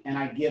group, and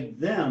I give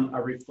them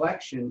a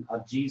reflection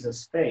of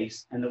Jesus'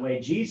 face and the way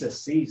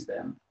Jesus sees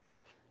them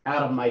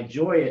out of my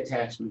joy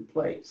attachment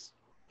place.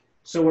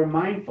 So we're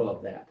mindful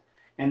of that.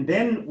 And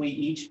then we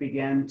each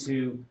begin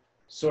to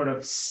sort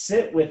of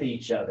sit with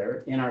each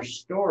other in our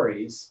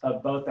stories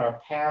of both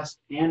our past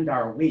and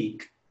our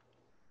week.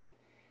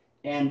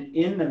 And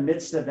in the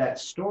midst of that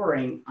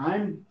story,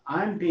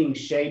 I'm being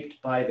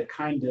shaped by the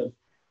kind of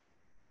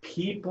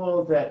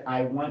people that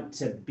I want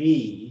to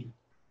be.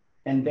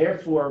 And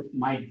therefore,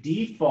 my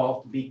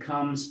default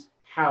becomes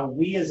how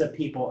we as a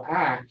people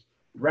act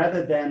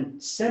rather than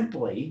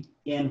simply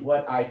in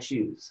what I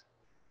choose.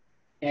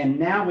 And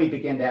now we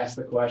begin to ask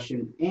the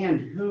question, and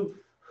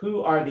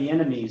who are the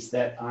enemies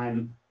that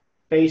I'm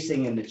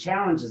facing in the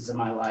challenges of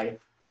my life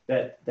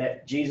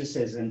that Jesus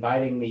is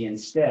inviting me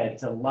instead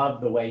to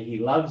love the way he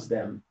loves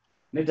them?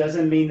 And it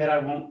doesn't mean that I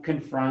won't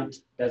confront,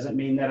 doesn't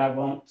mean that I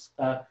won't,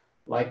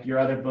 like your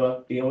other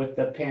book, deal with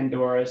the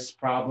Pandora's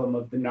problem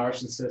of the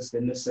narcissist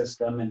in the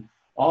system, and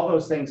all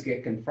those things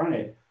get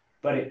confronted,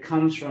 but it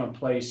comes from a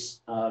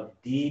place of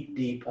deep,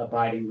 deep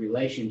abiding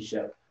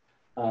relationship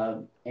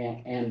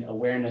and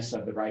awareness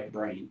of the right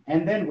brain.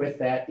 And then with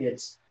that,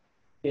 it's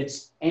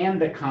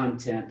and the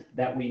content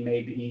that we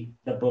may be,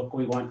 the book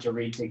we want to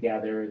read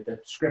together, the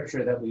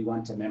scripture that we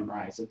want to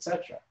memorize,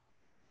 etc.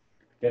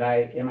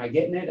 Am I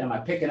getting it? Am I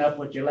picking up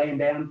what you're laying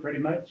down pretty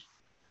much?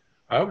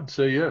 I would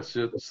say yes.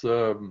 It's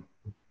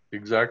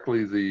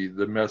exactly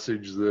the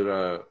message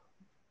that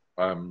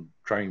I'm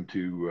trying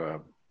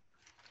to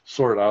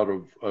sort out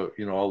of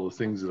all the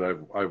things that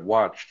I've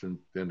watched, and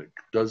it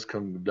does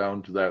come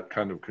down to that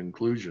kind of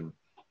conclusion.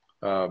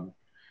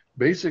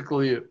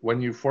 Basically,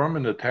 when you form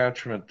an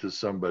attachment to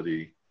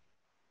somebody,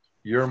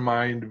 your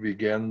mind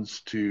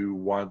begins to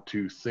want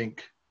to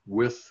think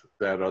with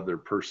that other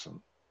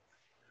person.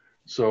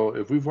 So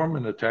if we form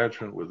an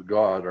attachment with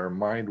God, our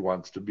mind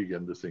wants to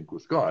begin to think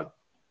with God.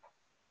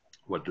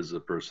 What does the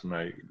person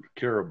I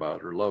care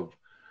about or love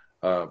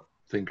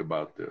think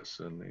about this?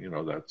 And,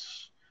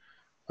 that's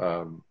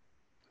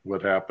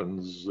what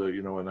happens,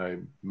 when I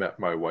met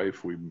my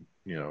wife, we,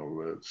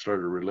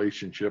 started a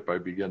relationship. I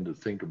began to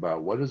think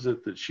about what is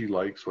it that she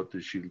likes? What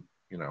does she,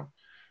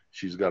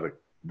 she's got a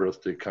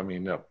birthday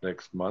coming up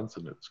next month,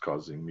 and it's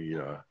causing me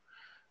a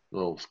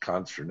little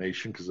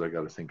consternation because I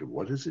got to think of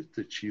what is it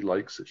that she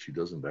likes that she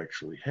doesn't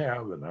actually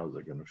have, and how's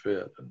that going to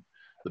fit? And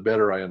the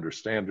better I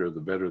understand her, the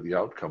better the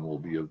outcome will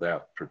be of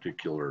that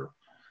particular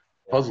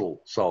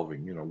puzzle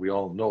solving. We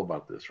all know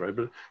about this, right?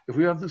 But if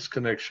we have this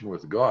connection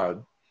with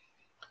God,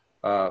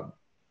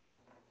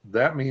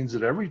 that means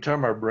that every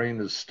time our brain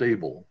is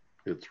stable,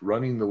 it's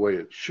running the way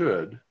it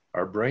should,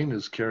 our brain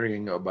is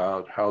caring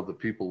about how the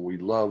people we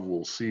love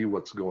will see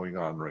what's going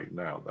on right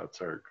now.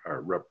 That's our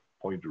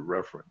point of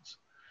reference.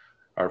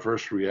 Our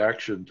first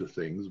reaction to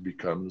things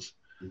becomes,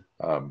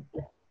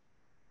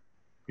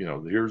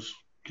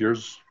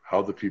 here's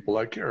how the people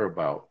I care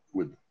about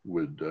would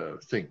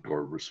think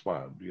or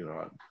respond.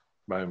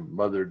 My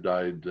mother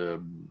died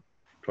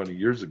 20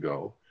 years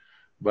ago,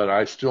 but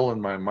I still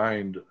in my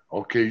mind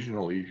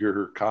occasionally hear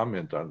her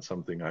comment on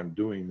something I'm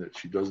doing that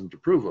she doesn't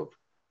approve of.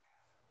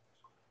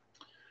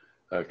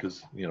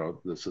 Because,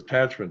 this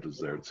attachment is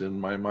there. It's in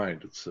my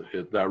mind.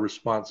 That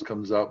response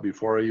comes out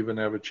before I even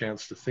have a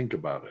chance to think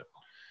about it.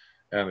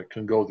 And it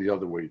can go the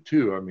other way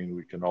too. I mean,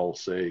 we can all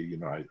say,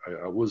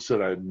 I was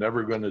said I'm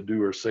never going to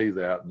do or say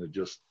that, and it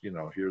just,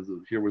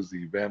 here was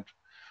the event,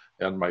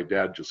 and my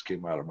dad just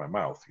came out of my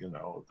mouth.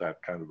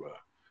 That kind of a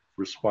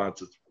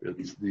response.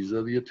 These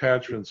are the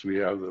attachments we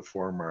have that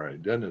form our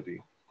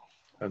identity.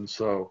 And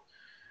so,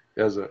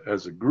 as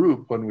a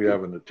group, when we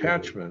have an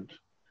attachment,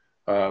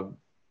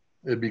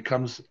 it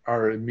becomes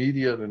our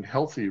immediate and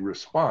healthy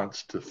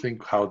response to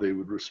think how they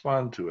would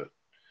respond to it.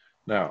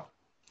 Now,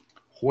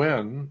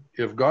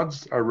 if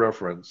God's our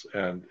reference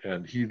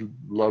and he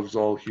loves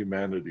all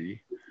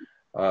humanity,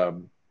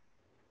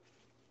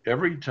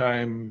 every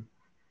time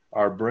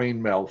our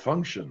brain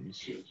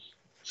malfunctions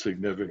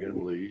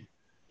significantly,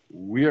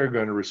 we are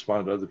going to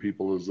respond to other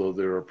people as though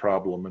they're a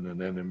problem and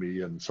an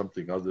enemy and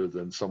something other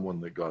than someone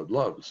that God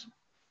loves.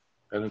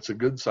 And it's a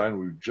good sign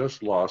we've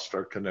just lost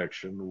our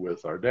connection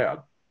with our dad,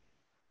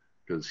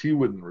 because he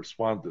wouldn't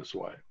respond this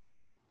way.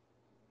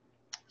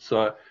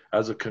 So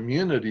as a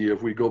community,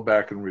 if we go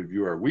back and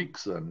review our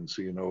weeks then and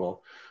see,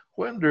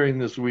 when during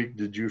this week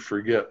did you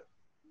forget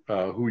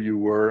who you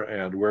were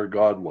and where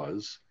God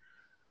was?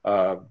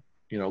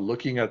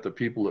 looking at the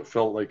people that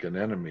felt like an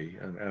enemy,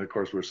 and of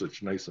course we're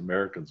such nice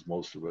Americans,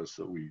 most of us,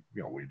 that we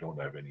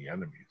don't have any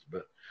enemies.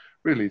 But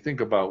really think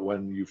about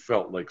when you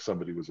felt like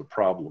somebody was a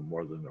problem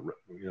more than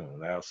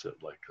an asset.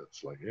 Like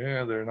it's like,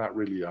 yeah, they're not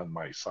really on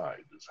my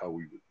side, is how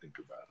we would think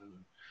about it.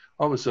 And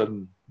all of a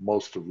sudden,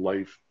 most of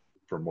life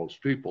for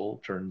most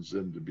people turns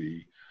into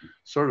be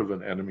sort of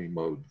an enemy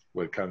mode,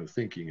 what kind of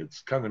thinking.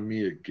 It's kind of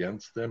me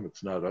against them.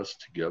 It's not us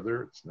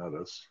together. It's not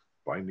us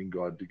finding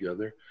God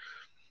together.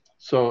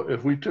 So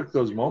if we took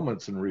those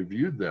moments and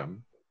reviewed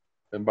them,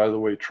 and by the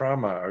way,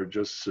 trauma are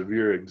just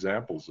severe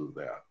examples of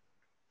that.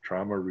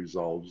 Trauma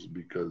resolves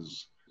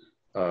because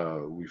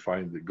we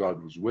find that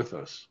God was with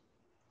us.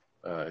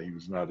 He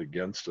was not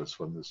against us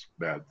when this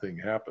bad thing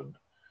happened.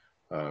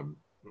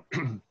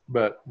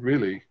 But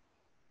really,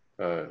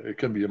 it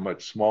can be a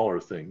much smaller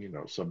thing.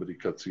 Somebody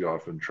cuts you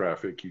off in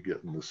traffic, you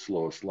get in the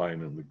slowest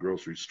line in the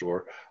grocery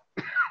store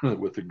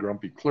with a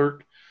grumpy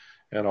clerk,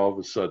 and all of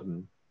a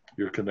sudden,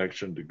 your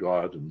connection to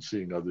God and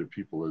seeing other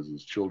people as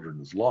his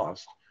children is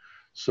lost.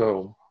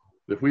 So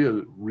if we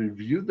had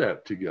reviewed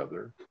that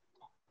together,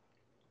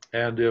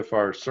 and if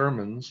our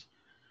sermons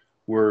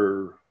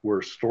were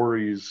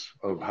stories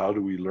of how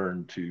do we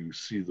learn to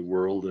see the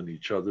world and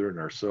each other and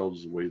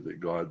ourselves the way that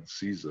God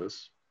sees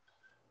us,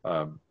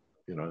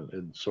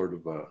 in sort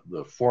of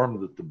the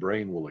form that the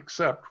brain will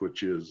accept,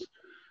 which is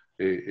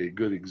a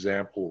good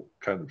example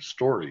kind of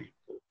story,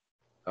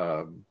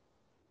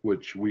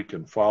 which we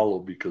can follow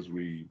because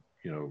we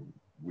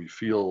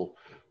feel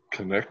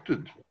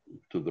connected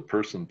to the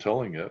person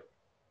telling it,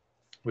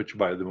 which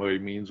by the way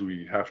means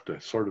we have to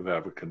sort of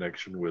have a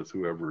connection with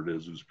whoever it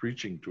is who's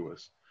preaching to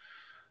us.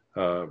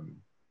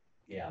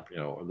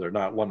 They're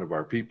not one of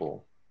our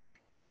people.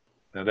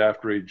 And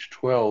after age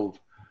 12,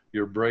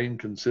 your brain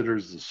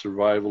considers the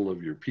survival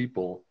of your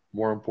people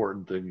more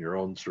important than your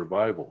own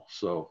survival.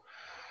 So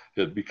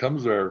it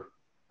becomes our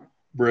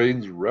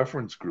brain's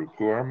reference group.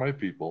 Who are my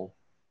people?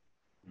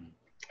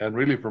 And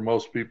really, for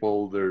most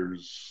people,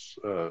 there's,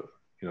 the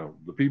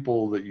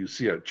people that you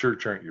see at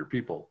church aren't your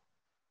people.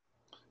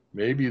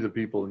 Maybe the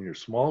people in your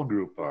small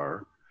group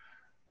are,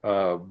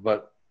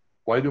 but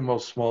why do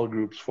most small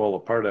groups fall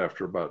apart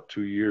after about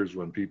 2 years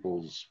when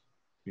people's,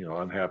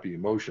 unhappy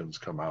emotions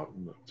come out?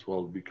 And it's,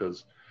 well,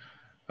 because,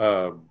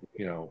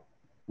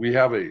 we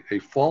have a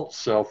false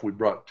self we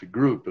brought to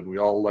group, and we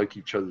all like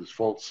each other's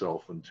false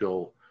self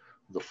until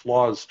the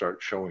flaws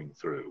start showing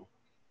through.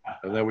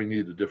 And then we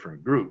need a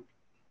different group.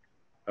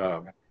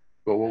 But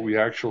what we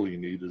actually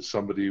need is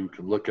somebody who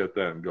can look at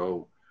that and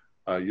go,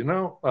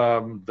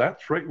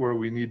 that's right where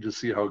we need to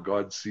see how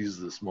God sees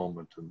this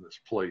moment in this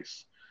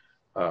place.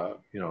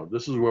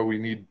 This is where we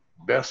need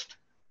best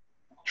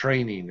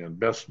training and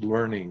best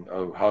learning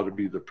of how to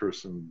be the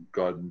person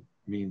God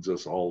means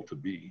us all to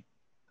be.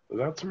 But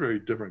that's a very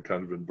different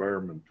kind of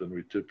environment than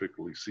we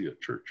typically see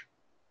at church.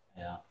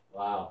 Yeah.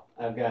 Wow.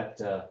 I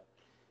gotta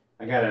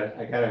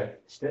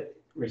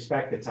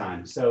respect the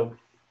time. So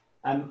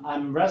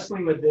I'm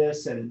wrestling with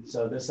this, and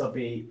so this will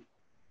be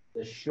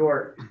the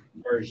short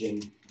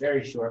version,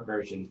 very short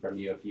version from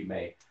you, if you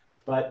may.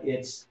 But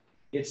it's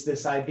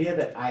this idea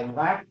that I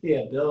lack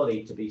the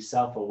ability to be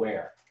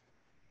self-aware.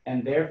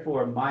 And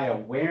therefore, my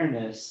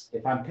awareness,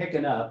 if I'm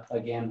picking up,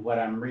 again, what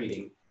I'm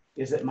reading,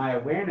 is that my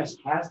awareness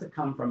has to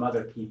come from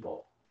other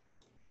people.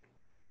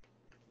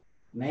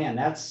 Man,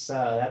 that's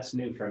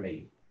new for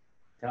me.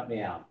 Help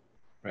me out.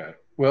 Right.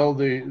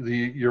 Well,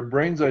 your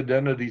brain's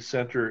identity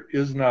center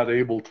is not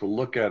able to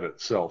look at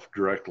itself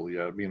directly.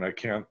 I mean, I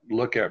can't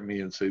look at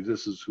me and say,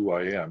 this is who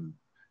I am.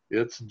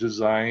 It's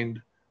designed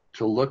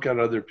to look at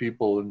other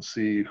people and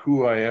see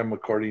who I am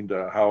according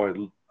to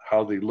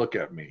how they look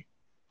at me.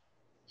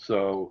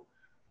 So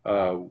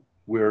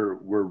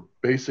we're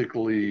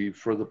basically,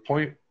 for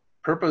the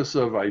purpose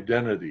of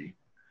identity,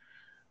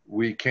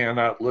 we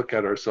cannot look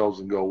at ourselves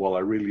and go, well, I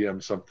really am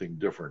something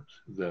different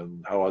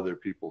than how other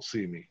people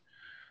see me.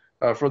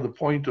 For the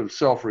point of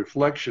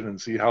self-reflection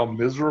and see how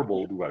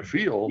miserable do I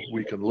feel,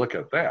 we can look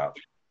at that.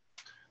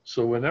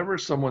 So whenever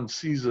someone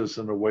sees us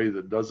in a way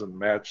that doesn't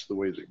match the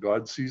way that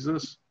God sees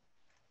us,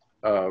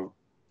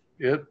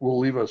 it will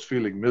leave us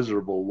feeling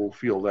miserable. We'll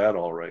feel that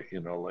all right.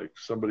 Like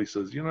somebody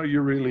says,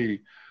 you're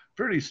really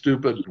pretty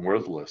stupid and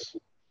worthless.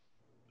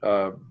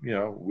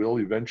 We'll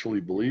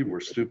eventually believe we're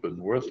stupid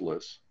and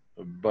worthless,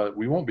 but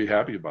we won't be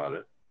happy about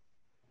it.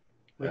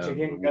 Which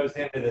again goes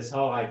into this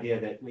whole idea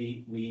that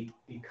we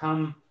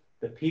become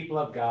the people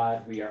of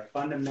God. We are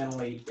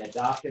fundamentally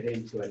adopted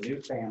into a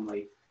new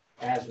family.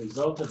 As a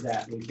result of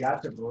that, we've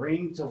got to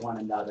bring to one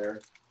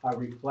another a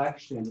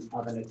reflection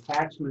of an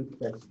attachment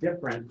that's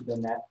different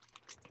than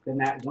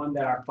that one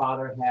that our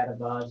father had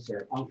of us,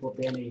 or Uncle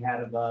Benny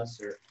had of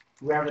us, or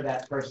whoever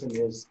that person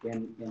is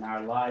in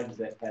our lives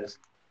that has,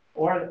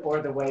 or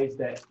the ways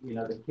that,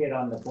 the kid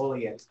on the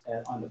bully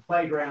on the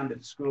playground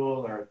at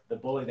school, or the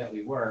bully that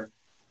we were,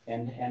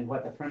 and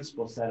what the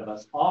principal said of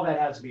us. All that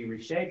has to be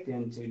reshaped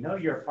into, no,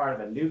 you're a part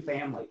of a new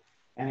family.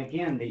 And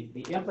again,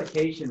 the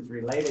implications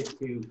related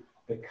to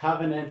the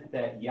covenant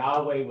that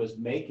Yahweh was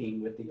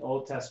making with the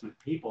Old Testament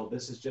people.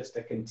 This is just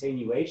a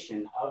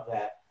continuation of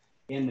that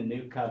in the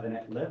new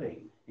covenant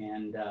living,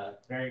 and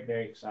very,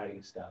 very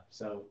exciting stuff.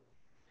 So,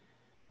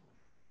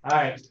 all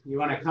right, you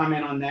want to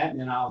comment on that, and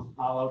then I'll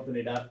open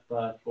it up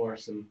for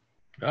some.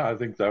 Yeah, I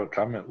think that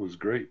comment was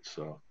great,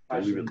 so I'll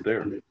leave it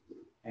there.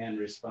 And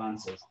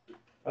responses.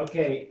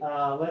 Okay,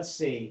 let's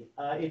see.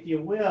 If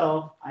you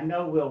will, I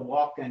know we'll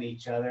walk on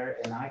each other,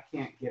 and I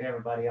can't get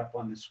everybody up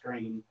on the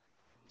screen.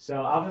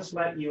 So I'll just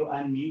let you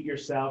unmute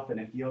yourself, and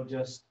if you'll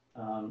just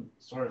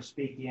sort of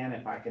speak in,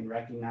 if I can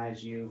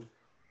recognize you,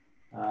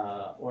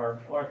 or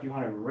if you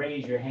want to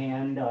raise your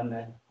hand on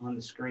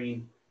the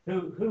screen.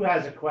 Who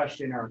has a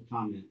question or a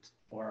comment,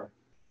 or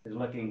is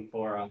looking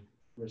for a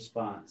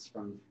response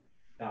from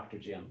Dr.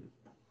 Jim?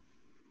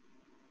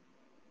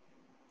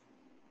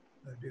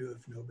 I do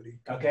if nobody.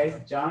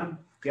 Okay, John,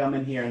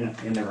 gentleman here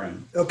in the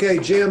room. Okay,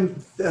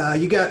 Jim,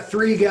 you got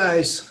 3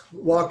 guys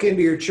walk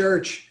into your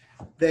church.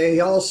 They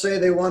all say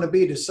they want to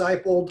be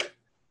discipled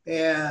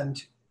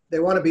and they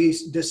want to be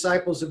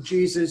disciples of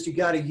Jesus. You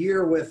got a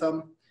year with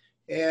them.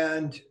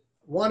 And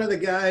one of the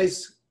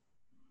guys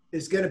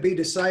is going to be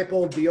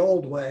discipled the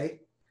old way.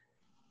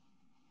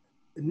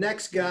 The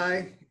next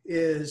guy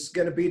is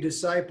going to be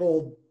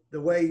discipled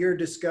the way you're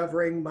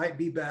discovering might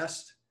be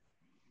best.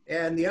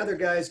 And the other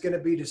guy is going to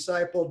be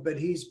discipled, but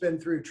he's been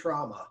through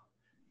trauma.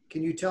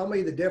 Can you tell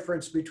me the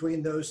difference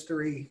between those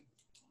 3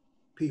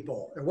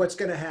 people and what's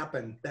going to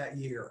happen that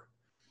year?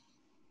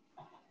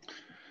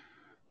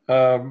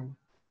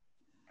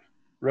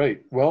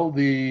 Right. Well,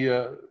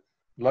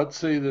 let's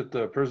say that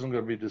the person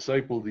going to be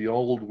discipled the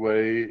old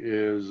way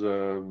is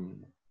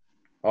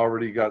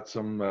already got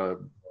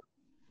some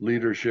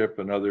leadership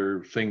and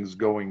other things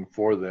going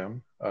for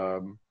them.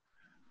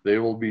 They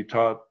will be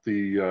taught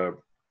the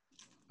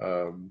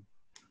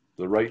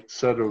right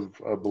set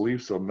of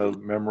beliefs. They'll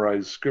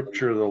memorize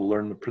scripture. They'll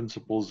learn the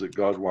principles that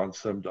God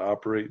wants them to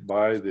operate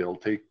by. They'll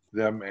take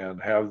them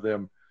and have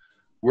them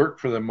work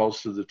for them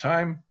most of the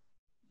time.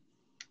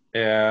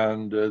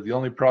 And the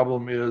only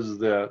problem is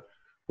that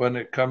when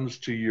it comes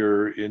to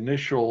your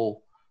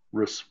initial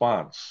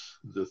response,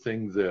 the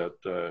thing that,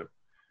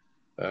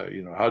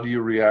 how do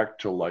you react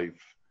to life?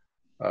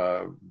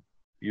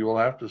 You will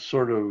have to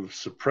sort of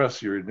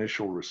suppress your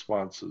initial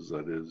responses.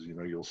 That is,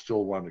 you'll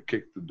still want to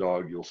kick the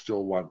dog. You'll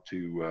still want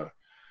to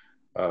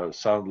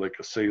sound like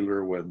a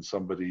sailor when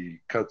somebody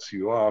cuts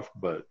you off,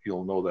 but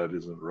you'll know that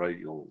isn't right.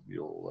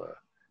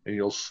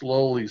 You'll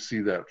slowly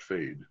see that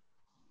fade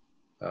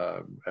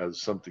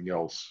as something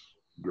else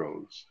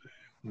grows.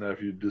 Now,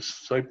 if you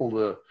disciple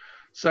the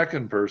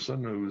second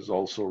person who is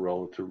also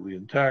relatively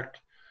intact,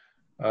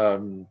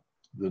 the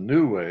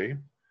new way,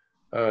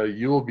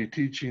 you will be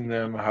teaching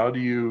them how do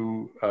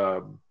you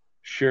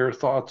share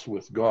thoughts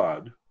with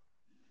God,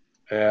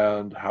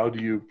 and how do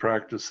you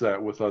practice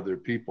that with other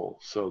people.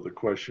 So the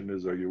question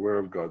is, are you aware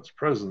of God's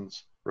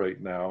presence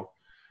right now?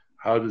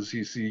 How does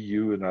he see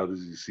you, and how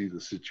does he see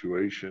the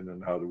situation,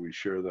 and how do we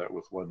share that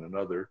with one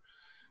another?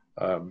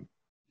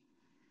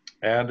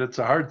 And it's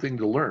a hard thing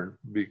to learn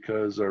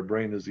because our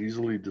brain is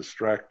easily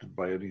distracted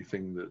by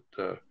anything that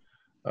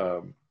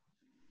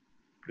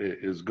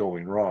is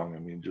going wrong. I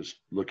mean, just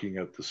looking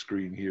at the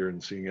screen here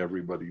and seeing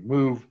everybody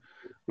move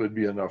would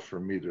be enough for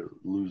me to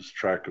lose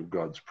track of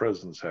God's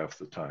presence half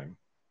the time.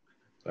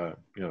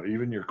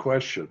 Even your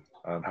question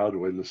on how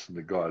do I listen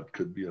to God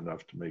could be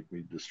enough to make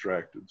me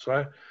distracted.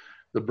 So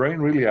the brain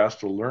really has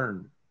to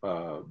learn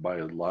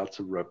by lots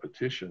of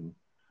repetition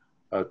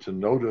to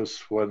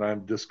notice when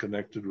I'm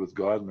disconnected with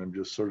God and I'm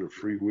just sort of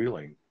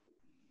freewheeling.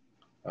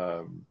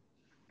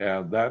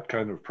 And that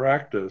kind of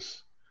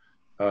practice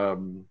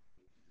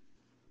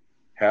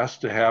has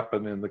to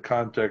happen in the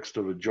context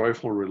of a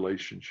joyful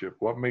relationship.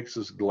 What makes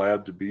us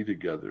glad to be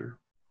together,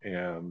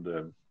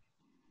 and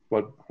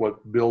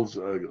what builds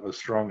a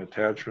strong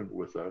attachment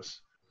with us.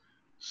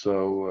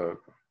 So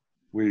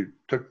we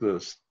took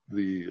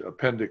the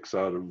appendix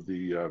out of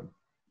the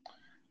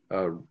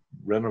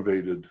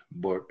renovated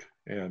book,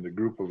 and a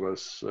group of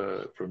us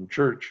from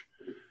church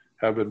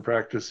have been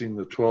practicing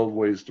the 12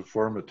 ways to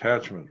form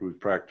attachment. We've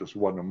practiced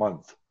one a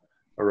month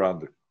around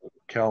the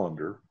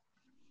calendar.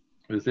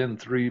 Within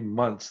 3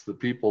 months, the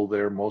people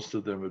there, most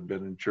of them had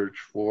been in church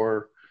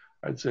for,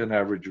 I'd say, an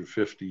average of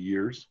 50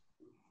 years.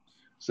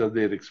 Said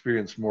they had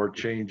experienced more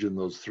change in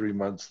those 3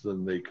 months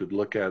than they could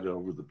look at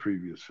over the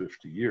previous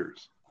 50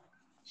 years.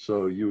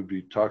 So you would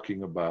be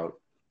talking about,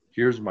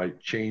 here's my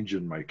change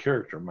in my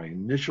character. My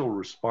initial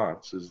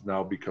response is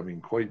now becoming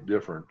quite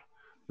different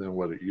than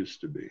what it used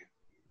to be.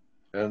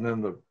 And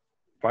then the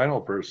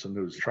final person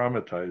who's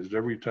traumatized,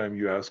 every time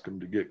you ask them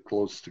to get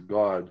close to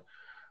God,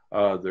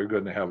 they're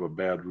going to have a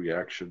bad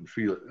reaction,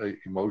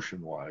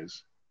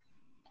 emotion-wise.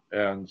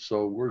 And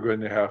so we're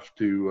going to have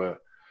to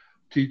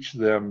teach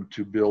them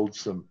to build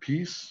some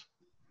peace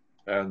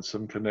and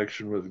some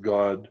connection with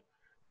God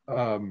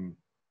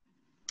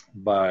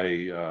by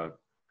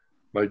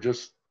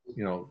just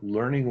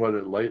learning what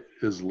it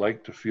is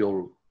like to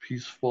feel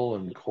peaceful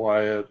and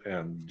quiet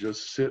and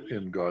just sit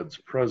in God's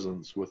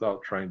presence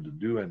without trying to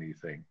do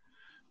anything.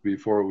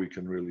 before we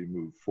can really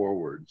move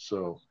forward.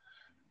 So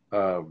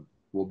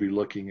we'll be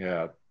looking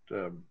at,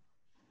 kind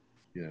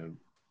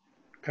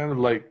of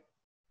like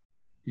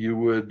you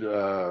would,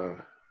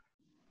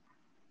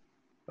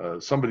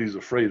 somebody's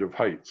afraid of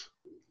heights.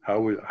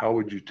 How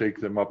would you take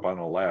them up on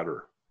a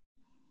ladder?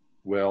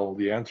 Well,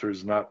 the answer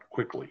is not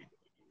quickly.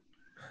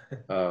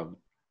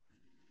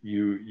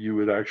 You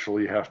would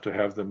actually have to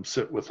have them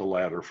sit with the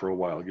ladder for a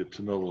while, get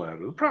to know the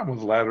ladder. The problem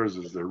with ladders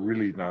is they're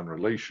really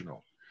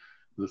non-relational.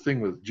 The thing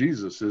with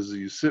Jesus is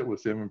you sit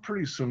with him and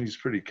pretty soon he's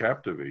pretty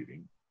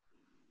captivating.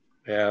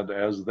 And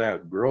as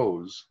that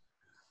grows,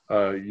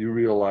 you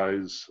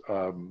realize,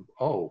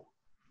 oh,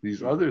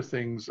 these other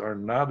things are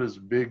not as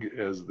big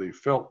as they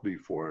felt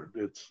before.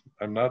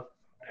 I'm not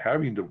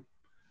having to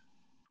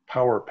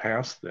power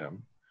past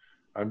them.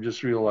 I'm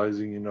just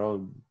realizing,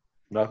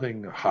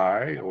 nothing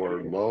high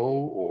or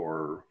low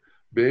or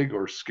big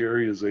or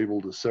scary is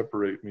able to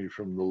separate me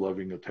from the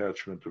loving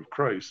attachment of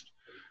Christ,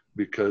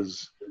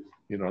 because,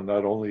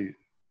 not only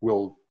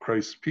will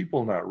Christ's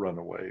people not run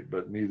away,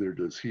 but neither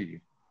does he.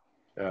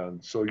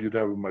 And so you'd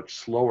have a much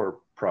slower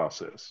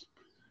process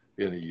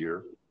in a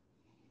year,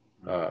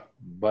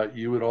 but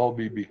you would all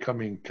be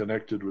becoming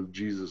connected with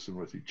Jesus and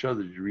with each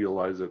other. You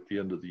realize at the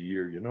end of the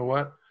year, you know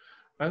what?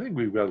 I think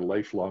we've got a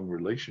lifelong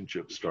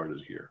relationship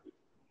started here.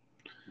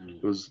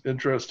 It was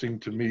interesting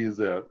to me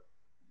that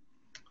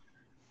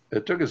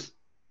it took us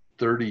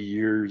 30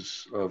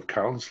 years of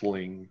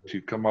counseling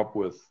to come up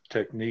with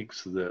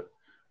techniques that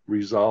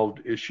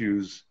resolved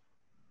issues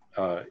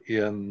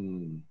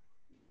in,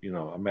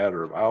 a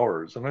matter of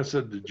hours. And I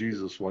said to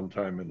Jesus one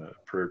time in a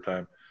prayer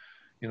time,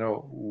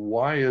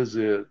 why is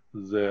it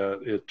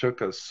that it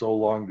took us so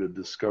long to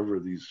discover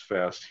these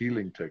fast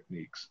healing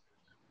techniques?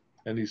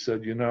 And he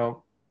said,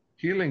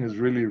 healing is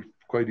really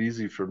quite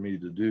easy for me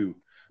to do.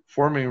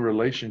 Forming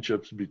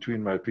relationships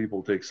between my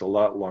people takes a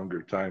lot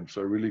longer time.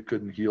 So I really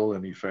couldn't heal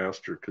any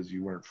faster because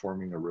you weren't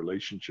forming a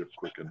relationship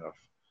quick enough.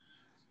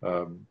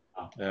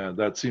 And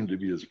that seemed to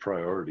be his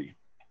priority.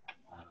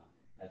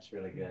 That's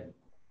really good.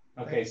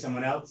 Okay,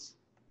 someone else?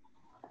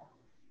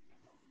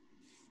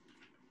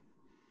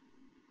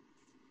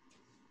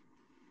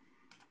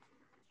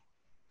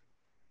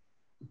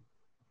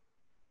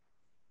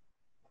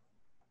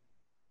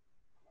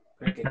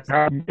 Crickets.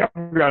 I've got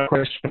a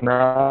question,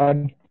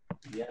 Rod.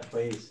 Yeah,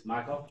 please.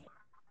 Michael?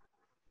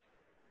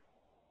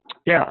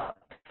 Yeah.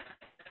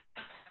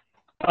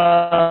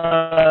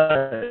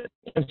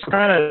 It's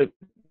kind of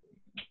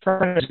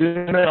trying to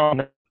zoom in on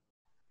the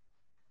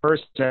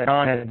first that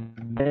I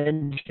had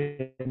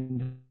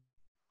mentioned.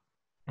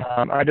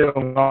 I do a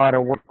lot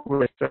of work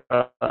with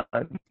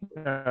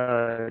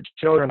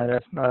children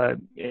that have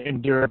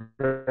endured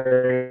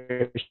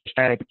various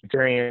traumatic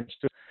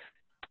experiences,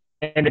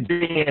 and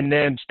seeing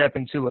them step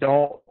into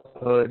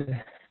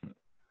adulthood.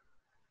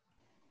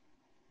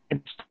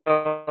 And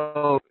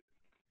so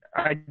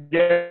I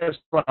guess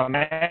what I'm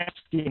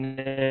asking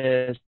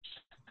is,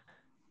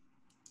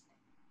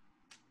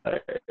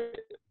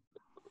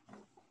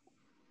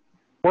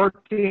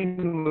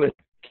 working with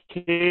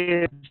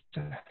kids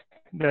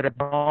that have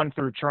gone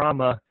through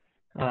trauma,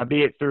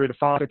 be it through the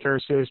foster care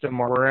system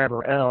or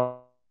wherever else,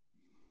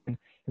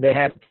 they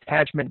have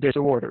attachment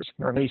disorders,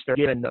 or at least they're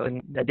given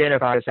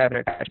identified as having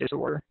an attachment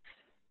disorder.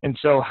 And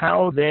so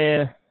how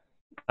then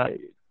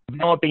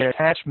developing an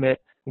attachment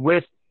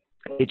with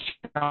a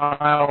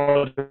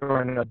child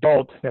or an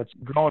adult that's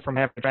grown from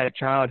having a traumatic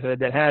childhood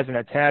that has an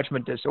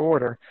attachment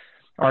disorder,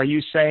 are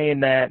you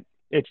saying that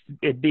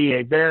it'd be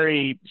a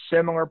very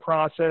similar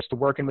process to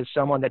working with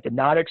someone that did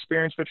not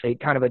experience it,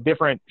 kind of a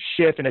different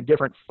shift and a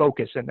different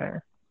focus in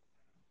there?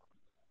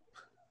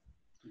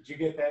 Did you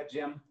get that,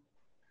 Jim?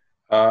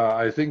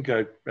 I think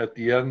I, at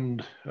the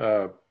end,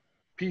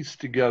 pieced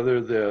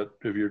together that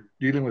if you're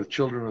dealing with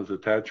children with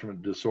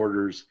attachment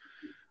disorders,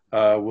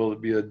 will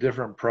it be a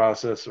different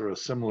process or a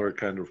similar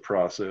kind of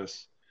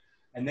process?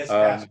 And this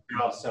pastor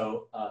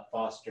also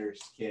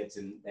fosters kids,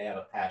 and they have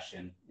a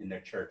passion in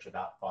their church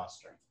about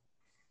fostering.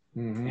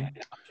 Mm-hmm.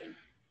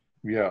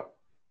 Yeah.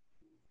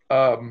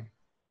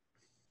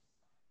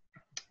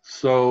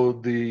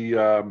 So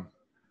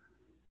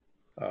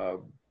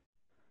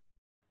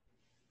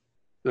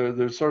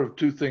there's sort of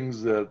two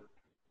things that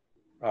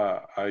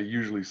I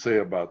usually say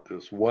about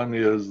this. One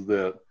is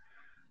that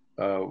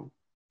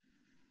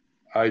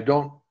I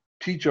don't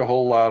teach a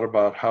whole lot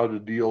about how to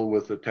deal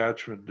with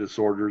attachment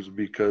disorders,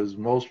 because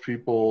most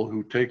people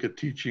who take a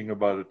teaching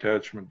about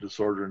attachment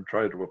disorder and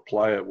try to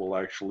apply it will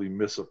actually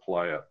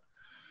misapply it.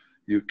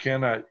 You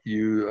cannot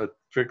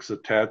fix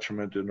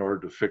attachment in order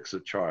to fix a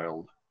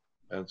child.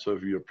 And so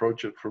if you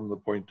approach it from the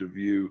point of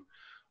view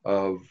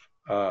of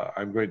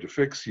I'm going to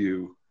fix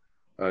you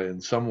in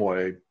some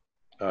way,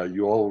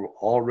 you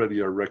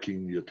already are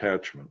wrecking the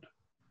attachment,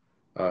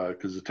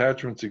 because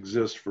attachments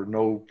exist for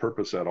no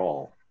purpose at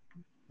all.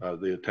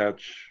 They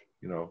attach,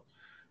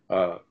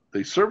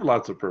 they serve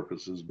lots of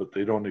purposes, but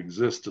they don't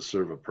exist to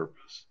serve a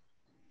purpose.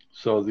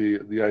 So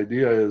the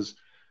idea is,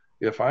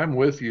 if I'm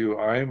with you,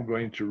 I am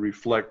going to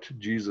reflect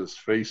Jesus'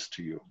 face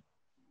to you.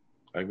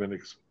 I'm going to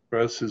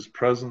express his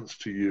presence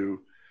to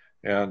you,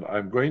 and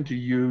I'm going to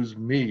use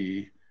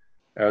me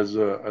as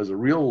a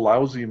real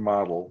lousy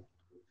model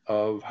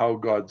of how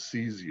God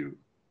sees you.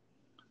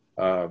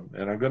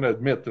 And I'm going to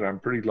admit that I'm a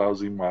pretty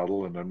lousy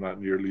model, and I'm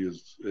not nearly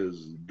as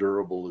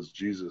durable as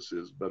Jesus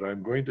is, but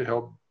I'm going to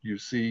help you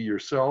see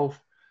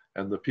yourself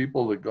and the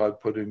people that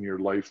God put in your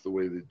life the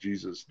way that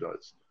Jesus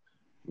does.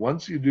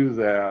 Once you do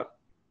that,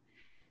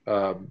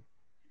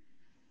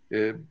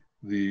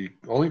 the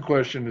only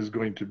question is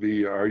going to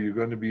be, are you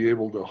going to be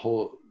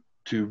able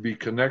to be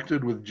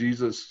connected with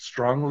Jesus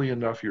strongly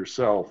enough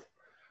yourself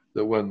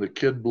that when the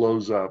kid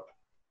blows up,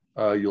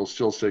 you'll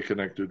still stay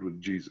connected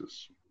with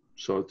Jesus?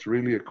 So it's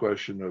really a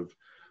question of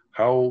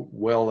how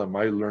well am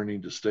I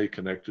learning to stay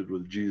connected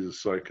with Jesus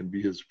so I can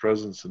be his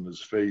presence in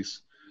his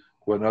face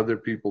when other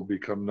people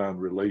become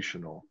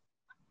non-relational.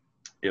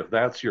 If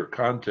that's your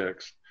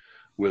context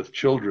with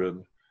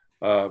children,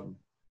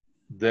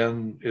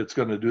 then it's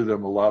going to do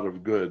them a lot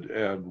of good.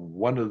 And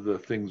one of the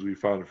things we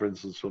found, for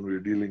instance, when we were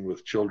dealing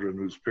with children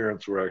whose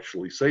parents were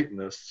actually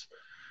Satanists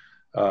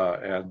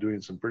and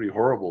doing some pretty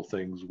horrible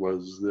things,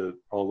 was that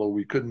although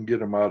we couldn't get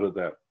them out of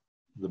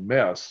the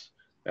mess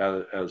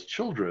as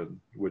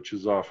children, which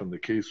is often the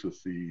case with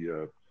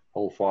the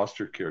whole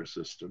foster care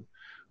system,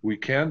 we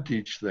can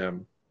teach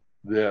them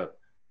that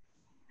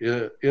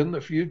in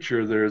the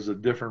future there's a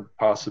different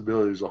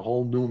possibility, there's a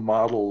whole new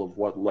model of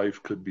what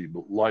life could be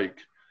like,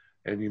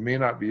 and you may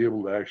not be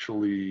able to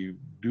actually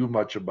do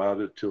much about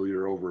it till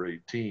you're over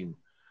 18,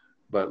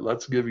 but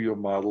let's give you a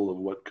model of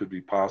what could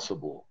be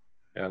possible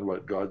and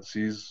what God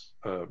sees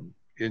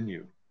in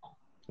you.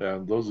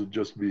 And those would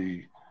just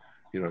be,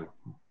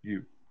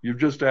 you've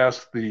just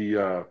asked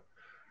the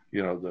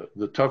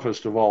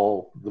toughest of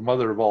all, the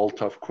mother of all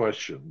tough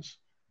questions.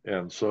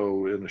 And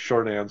so in a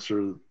short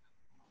answer,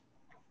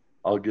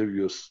 I'll give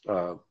you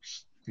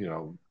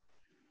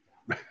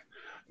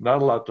not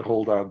a lot to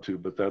hold on to,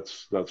 but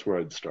that's where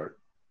I'd start.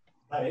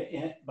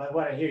 But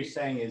what I hear you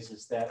saying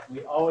is that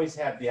we always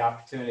have the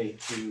opportunity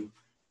to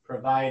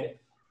provide,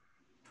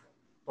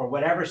 for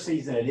whatever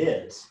season it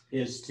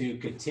is to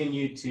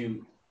continue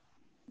to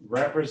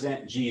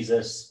represent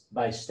Jesus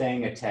by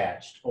staying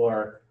attached,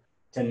 or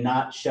to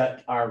not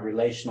shut our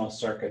relational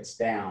circuits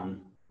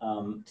down,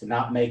 to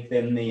not make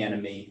them the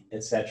enemy,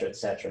 et cetera,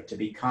 to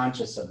be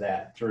conscious of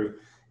that through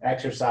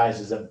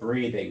exercises of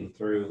breathing,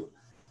 through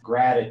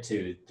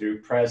gratitude,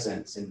 through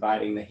presence,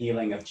 inviting the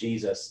healing of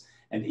Jesus.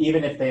 And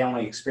even if they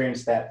only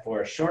experience that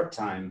for a short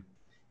time,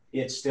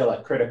 it's still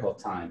a critical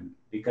time,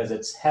 because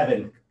it's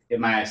heaven,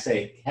 might I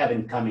say,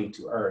 heaven coming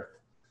to earth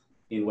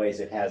in ways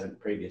it hasn't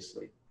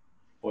previously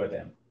for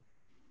them.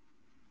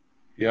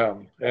 Yeah,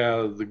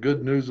 the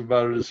good news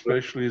about it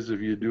especially is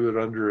if you do it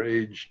under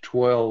age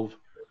 12,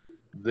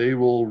 they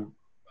will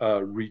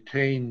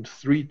retain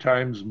 3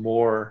 times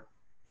more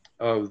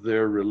of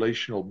their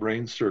relational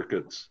brain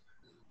circuits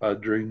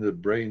during the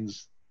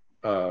brain's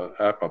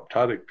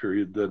apoptotic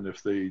period than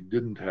if they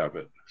didn't have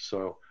it.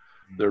 So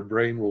their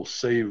brain will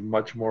save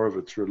much more of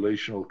its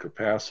relational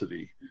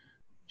capacity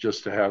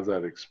just to have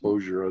that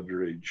exposure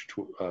under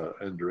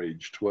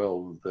age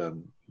 12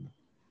 than,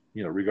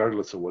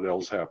 regardless of what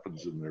else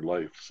happens in their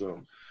life.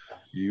 So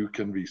you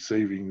can be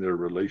saving their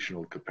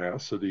relational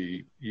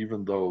capacity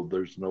even though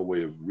there's no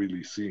way of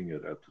really seeing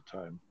it at the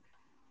time.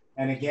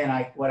 And again,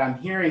 what I'm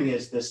hearing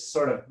is this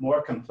sort of more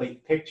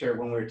complete picture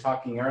when we were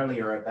talking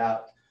earlier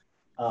about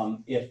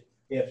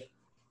if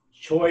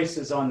choice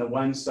is on the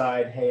one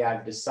side, hey,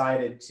 I've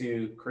decided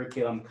to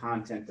curriculum,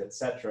 content,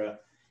 etc.,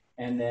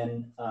 and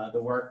then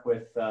the work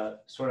with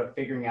sort of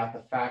figuring out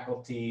the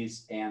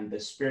faculties and the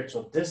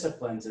spiritual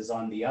disciplines is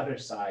on the other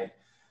side.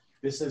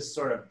 This is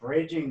sort of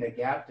bridging the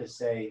gap to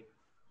say,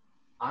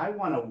 I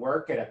want to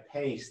work at a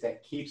pace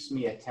that keeps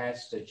me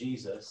attached to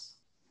Jesus,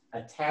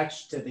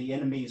 attached to the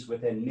enemies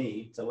within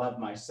me, to love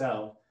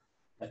myself,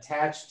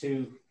 attached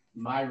to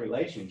my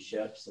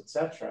relationships,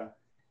 etc.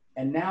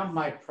 And now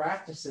my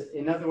practices,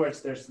 in other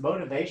words, there's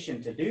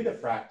motivation to do the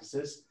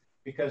practices,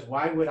 because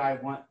why would I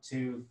want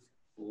to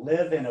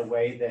live in a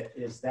way that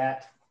is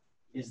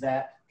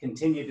that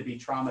continue to be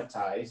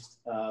traumatized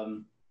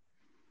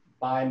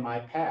by my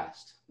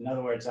past? In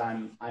other words,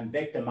 I'm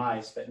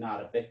victimized, but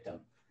not a victim.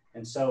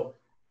 And so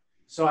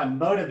I'm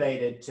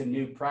motivated to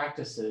new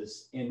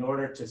practices in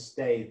order to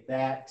stay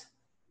that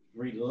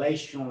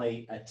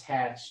relationally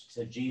attached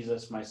to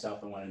Jesus,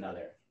 myself, and one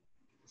another.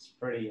 It's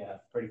pretty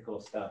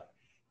cool stuff.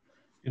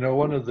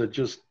 One of the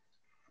just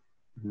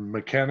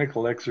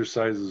mechanical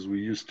exercises we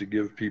used to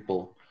give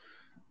people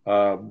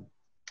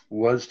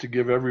was to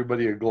give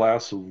everybody a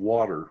glass of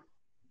water,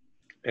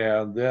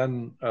 and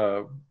then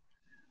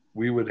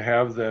we would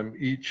have them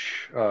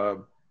each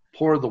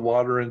pour the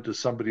water into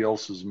somebody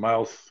else's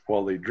mouth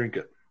while they drink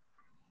it.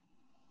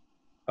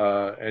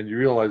 And you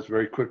realize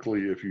very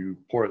quickly if you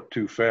pour it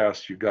too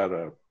fast, you got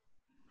a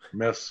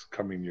mess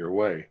coming your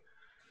way.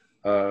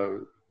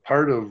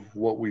 Part of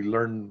what we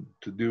learn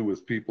to do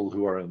with people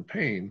who are in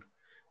pain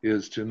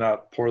is to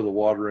not pour the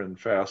water in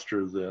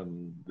faster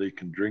than they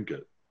can drink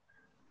it.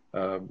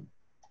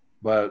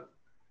 But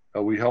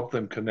we help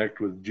them connect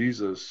with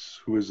Jesus,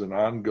 who is an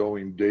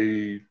ongoing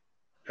day,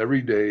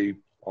 every day,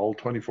 all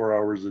 24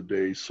 hours a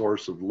day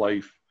source of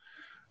life.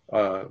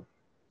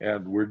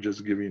 And we're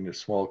just giving a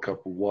small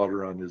cup of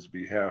water on his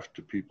behalf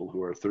to people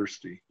who are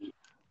thirsty.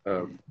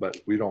 But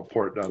we don't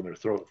pour it down their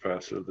throat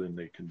faster than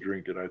they can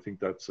drink it. I think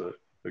that's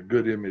a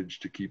good image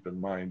to keep in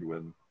mind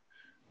when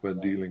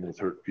dealing with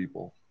hurt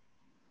people.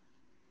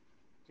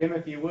 Jim,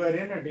 if you would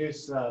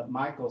introduce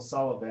Michael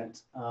Sullivan,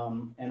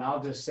 and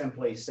I'll just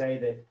simply say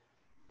that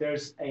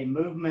there's a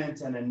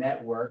movement and a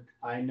network.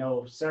 I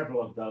know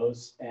several of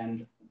those,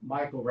 and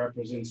Michael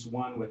represents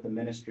one with the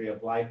Ministry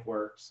of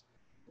LifeWorks.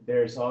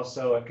 There's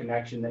also a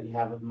connection that you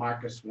have with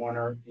Marcus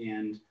Warner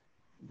and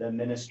the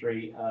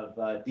Ministry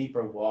of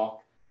Deeper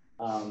Walk.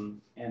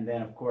 And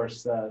then, of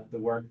course, the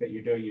work that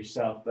you're doing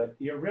yourself. But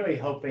you're really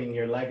hoping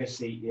your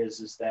legacy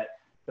is that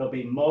there'll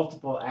be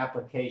multiple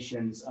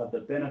applications of the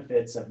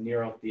benefits of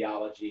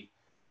neurotheology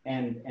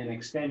and an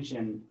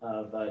extension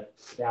of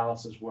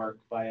Dallas's work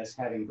by us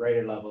having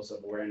greater levels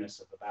of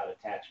awareness about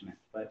attachment.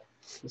 But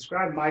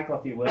describe Michael,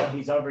 if you will.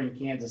 He's over in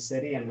Kansas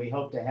City, and we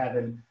hope to have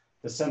him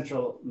to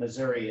Central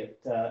Missouri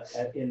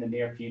in the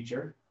near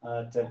future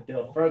to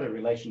build further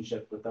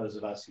relationship with those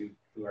of us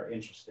who are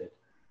interested.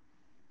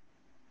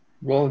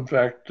 Well, in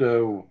fact,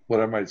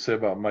 what I might say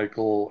about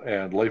Michael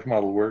and Life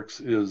Model Works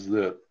is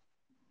that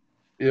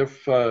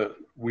if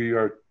we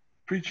are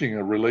preaching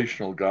a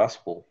relational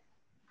gospel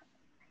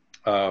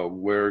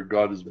where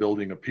God is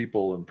building a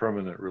people and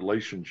permanent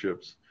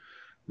relationships,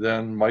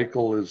 then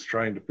Michael is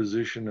trying to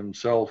position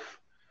himself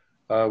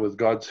with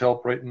God's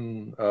help right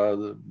in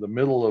the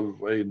middle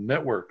of a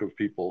network of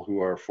people who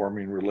are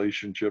forming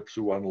relationships,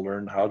 who want to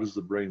learn how does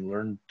the brain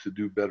learn to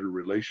do better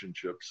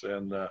relationships,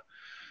 and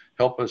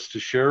help us to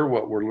share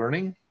what we're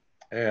learning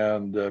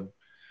and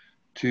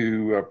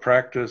to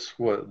practice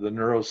what the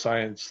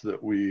neuroscience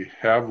that we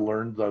have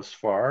learned thus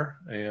far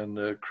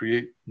and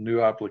create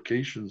new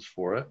applications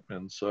for it.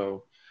 And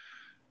so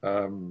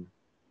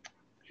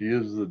he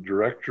is the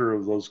director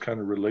of those kind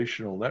of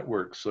relational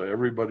networks. So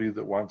everybody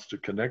that wants to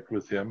connect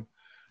with him,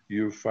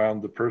 you've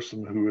found the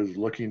person who is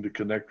looking to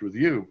connect with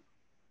you.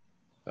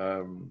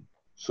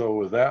 So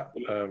with that,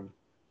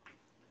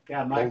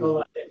 yeah,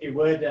 Michael, if you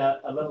would, a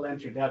little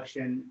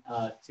introduction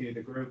to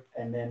the group,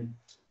 and then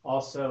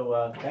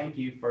also thank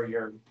you for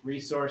your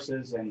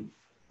resources and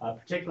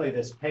particularly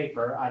this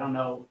paper. I don't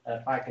know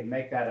if I can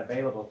make that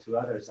available to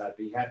others. I'd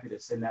be happy to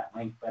send that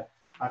link, but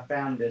I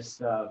found this,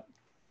 the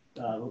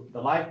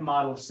life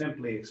model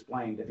simply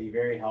explained, to be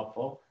very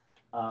helpful.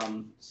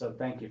 So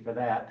thank you for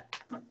that.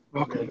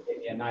 Okay. Really gave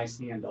me a nice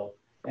handle.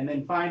 And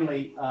then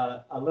finally,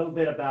 a little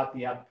bit about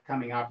the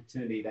upcoming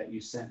opportunity that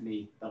you sent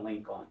me the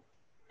link on.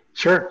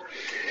 Sure.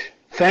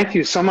 Thank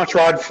you so much,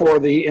 Rod, for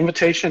the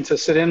invitation to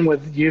sit in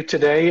with you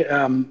today.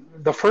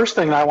 The first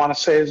thing I want to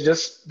say is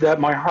just that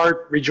my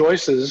heart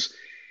rejoices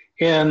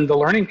in the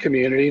learning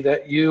community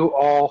that you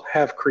all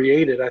have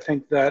created. I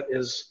think that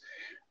is,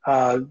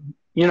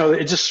 you know,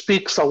 it just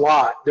speaks a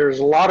lot. There's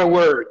a lot of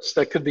words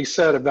that could be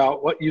said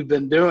about what you've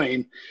been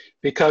doing,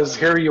 because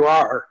here you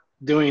are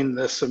doing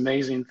this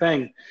amazing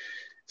thing.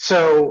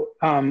 So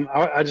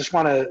I just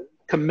want to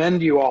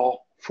commend you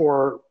all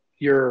for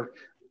your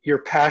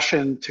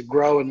passion to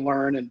grow and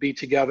learn and be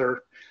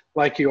together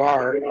like you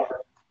are.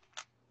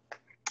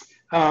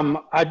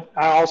 I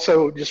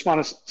also just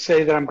want to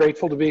say that I'm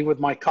grateful to be with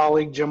my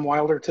colleague, Jim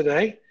Wilder,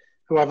 today,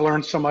 who I've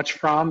learned so much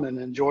from and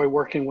enjoy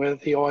working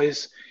with. He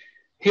always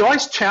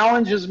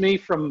challenges me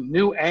from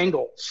new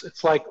angles.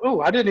 It's like,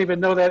 oh, I didn't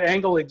even know that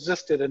angle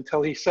existed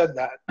until he said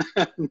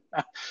that.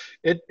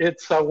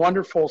 It's a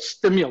wonderful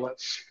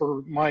stimulus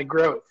for my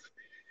growth.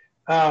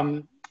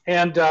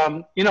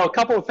 You know, a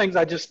couple of things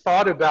I just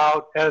thought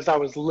about as I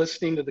was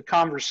listening to the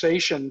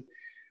conversation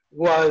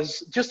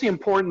was just the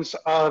importance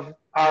of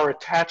our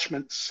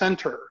attachment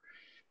center.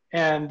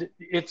 And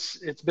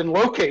it's been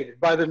located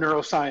by the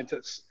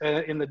neuroscientists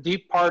in the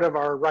deep part of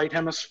our right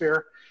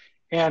hemisphere.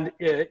 And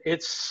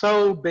it's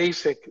so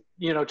basic,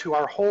 you know, to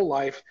our whole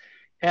life.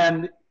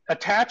 And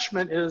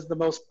attachment is the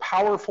most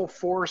powerful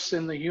force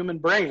in the human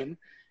brain.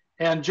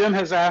 And Jim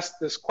has asked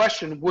this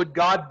question: would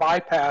God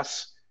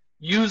bypass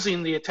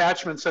using the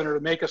attachment center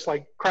to make us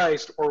like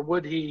Christ, or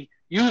would he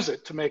use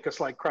it to make us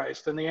like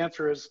Christ? And the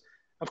answer is,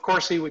 of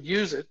course, he would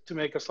use it to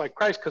make us like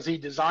Christ, because he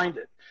designed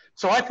it.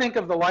 So I think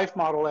of the life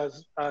model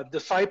as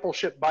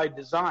discipleship by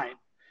design.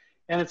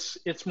 And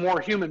it's more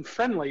human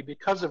friendly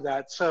because of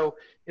that. So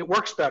it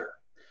works better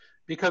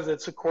because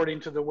it's according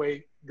to the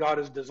way God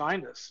has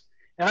designed us.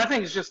 And I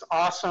think it's just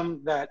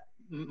awesome that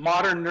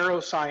modern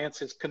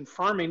neuroscience is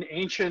confirming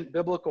ancient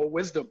biblical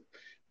wisdom,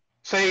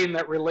 saying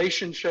that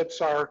relationships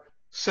are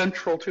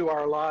central to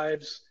our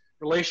lives,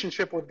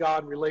 relationship with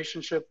God,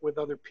 relationship with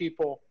other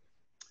people.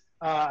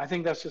 I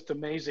think that's just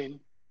amazing.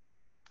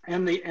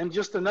 And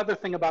just another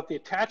thing about the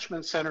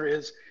attachment center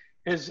is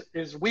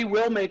we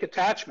will make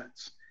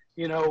attachments.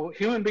 You know,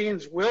 human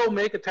beings will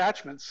make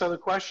attachments. So the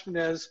question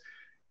is,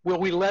 will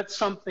we let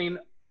something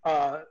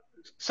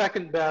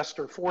second best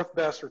or fourth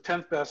best or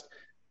 10th best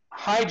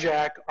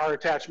hijack our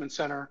attachment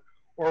center,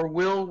 or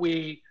will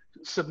we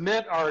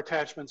submit our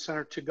attachment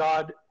center to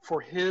God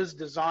for his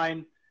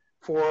design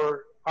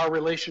for our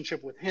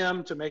relationship with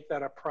him, to make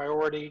that a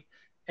priority,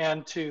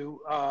 and to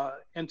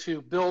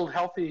build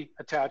healthy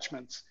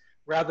attachments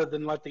rather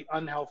than let the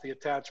unhealthy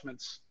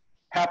attachments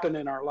happen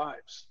in our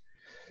lives.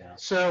 Yeah.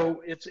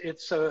 So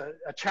it's a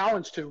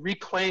challenge to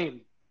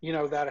reclaim,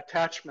 that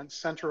attachment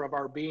center of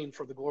our being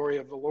for the glory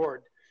of the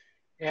Lord.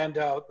 And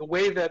the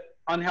way that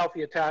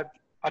unhealthy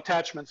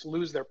attachments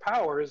lose their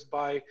power is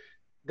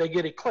they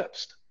get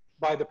eclipsed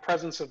by the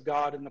presence of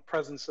God and the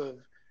presence of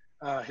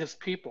his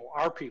people,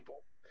 our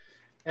people.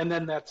 And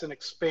then that's an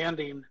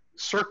expanding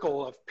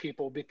circle of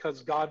people,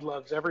 because God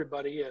loves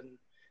everybody,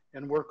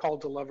 and we're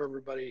called to love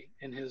everybody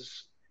in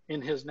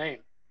his name.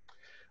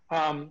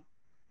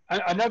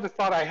 Another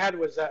thought I had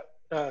was that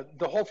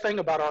the whole thing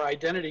about our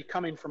identity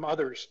coming from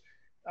others,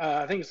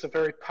 I think it's a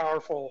very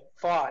powerful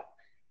thought,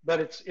 but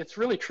it's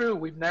really true.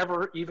 We've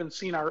never even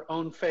seen our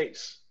own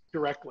face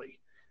directly.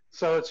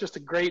 So it's just a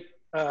great,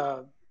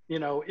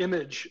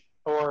 image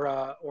or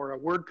a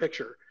word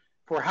picture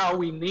for how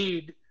we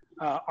need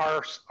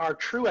our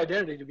true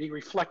identity to be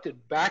reflected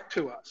back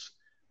to us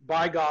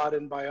by God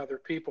and by other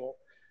people.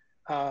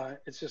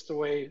 It's just the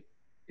way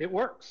it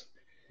works.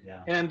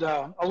 Yeah. And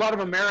a lot of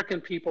American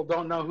people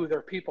don't know who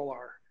their people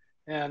are.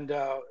 And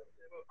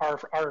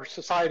our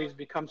society's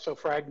become so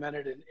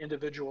fragmented and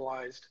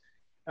individualized.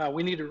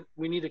 We need to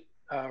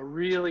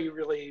really,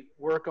 really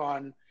work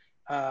on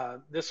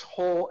this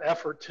whole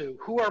effort to,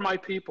 who are my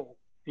people?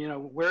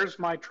 Where's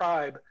my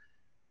tribe?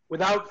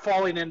 Without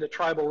falling into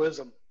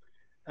tribalism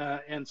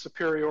and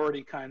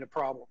superiority kind of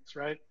problems,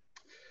 right?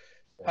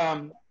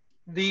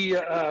 The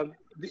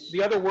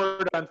other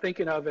word I'm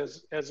thinking of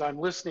as I'm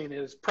listening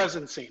is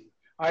presencing.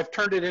 I've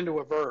turned it into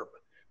a verb.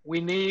 We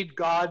need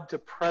God to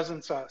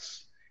presence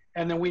us,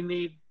 and then we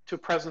need to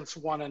presence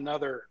one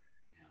another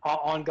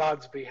on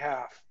God's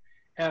behalf.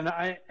 And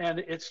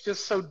it's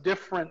just so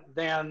different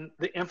than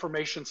the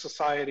information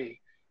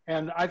society.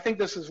 And I think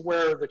this is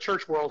where the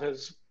church world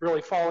has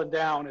really fallen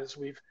down, is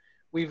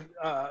we've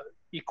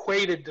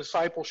equated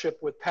discipleship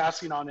with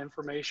passing on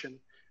information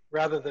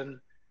rather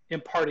than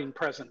imparting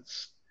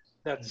presence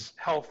that's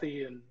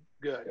healthy and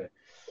good.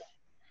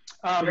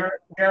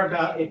 Share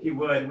about, if you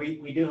would,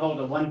 we do hold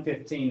a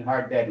 1:15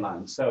 hard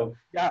deadline. So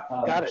Yeah,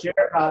 got it.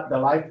 Share about the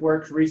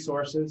LifeWorks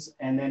resources,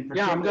 and then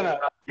I'm gonna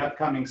about the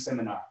upcoming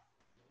seminar.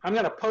 I'm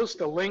gonna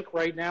post a link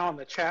right now in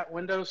the chat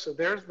window. So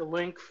there's the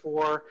link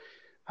for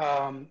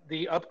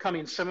the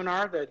upcoming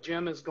seminar that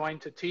Jim is going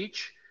to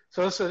teach.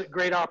 So this is a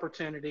great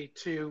opportunity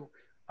to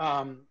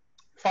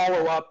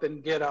follow up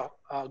and get a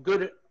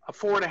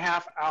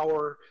 4.5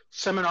 hour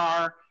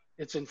seminar.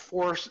 It's in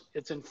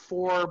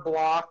four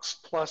blocks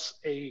plus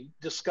a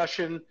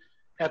discussion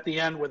at the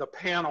end with a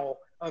panel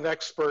of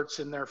experts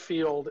in their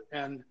field.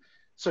 And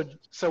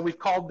so we've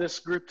called this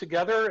group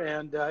together,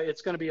 and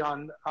it's going to be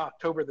on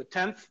October the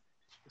 10th.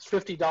 It's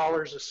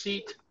 $50 a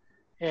seat,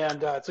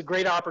 and it's a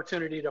great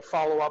opportunity to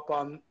follow up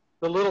on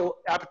the little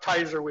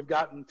appetizer we've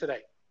gotten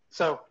today.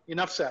 So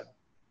enough said.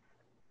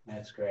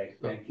 That's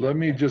great. Thank you. Let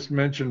me just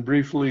mention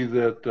briefly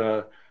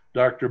that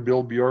Dr.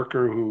 Bill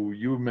Bjorker, who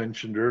you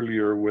mentioned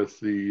earlier with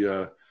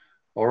the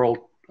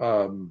oral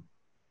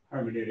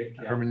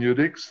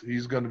hermeneutics,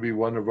 he's going to be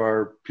one of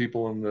our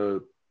people in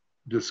the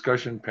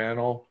discussion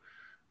panel.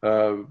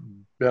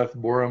 Beth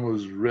Borum,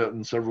 who's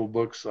written several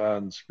books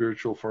on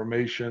spiritual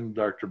formation,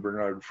 Dr.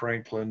 Bernard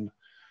Franklin,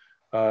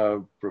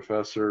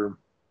 professor,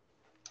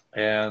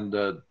 and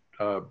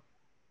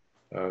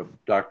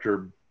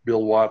Dr.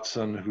 Bill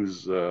Watson,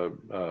 who's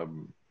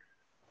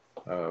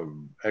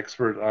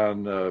expert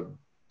on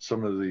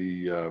some of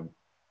the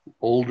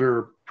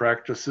older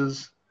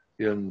practices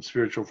in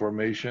spiritual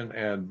formation,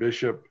 and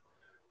Bishop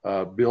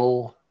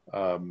Bill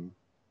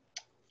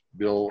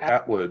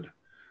Atwood,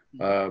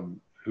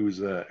 who's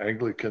an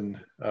Anglican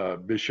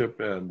bishop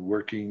and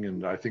working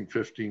in, I think,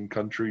 15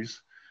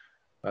 countries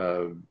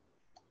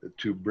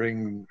to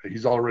bring,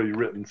 he's already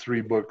written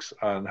 3 books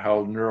on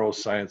how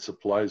neuroscience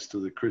applies to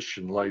the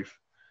Christian life.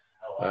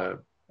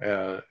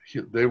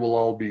 They will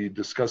all be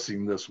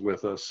discussing this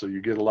with us, so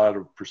you get a lot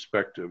of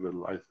perspective.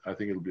 And I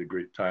think it'll be a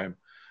great time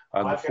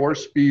on the 4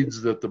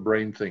 speeds that the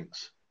brain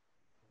thinks.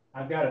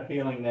 I've got a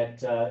feeling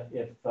that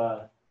if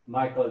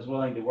Michael is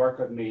willing to work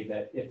with me,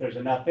 that if there's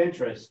enough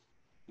interest,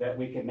 that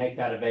we can make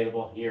that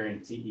available here in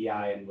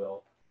TEI, and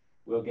we'll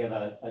give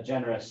a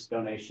generous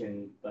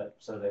donation, but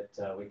so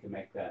that we can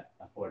make that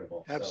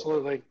affordable.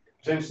 Absolutely.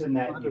 So, Jensen,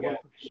 that you guys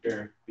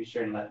be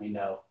sure and let me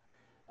know.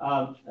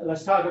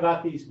 Let's talk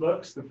about these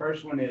books. The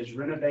first one is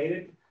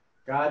Renovated,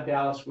 God,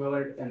 Dallas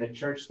Willard, and the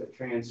Church That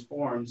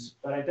Transforms,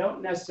 but I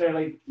don't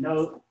necessarily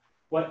know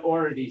what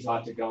order these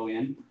ought to go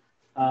in.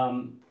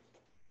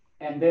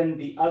 And then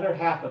the other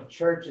half of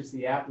Church is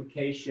the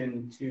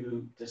application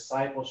to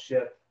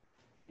discipleship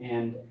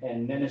and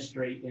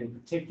ministry in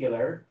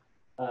particular,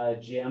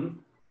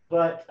 Jim.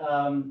 But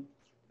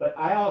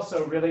I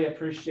also really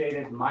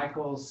appreciated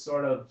Michael's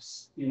sort of,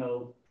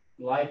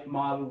 life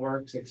model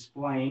works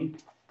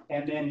explained.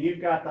 And then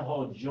you've got the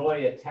whole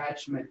joy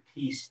attachment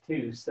piece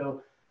too.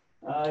 So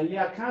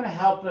Yeah, kind of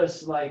help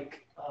us,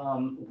 like,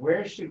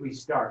 where should we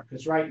start?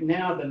 Because right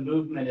now the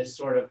movement is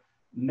sort of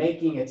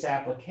making its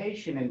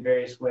application in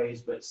various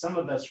ways, but some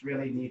of us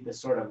really need the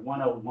sort of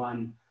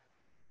 101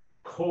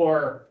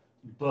 core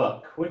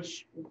book,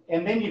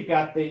 and then you've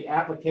got the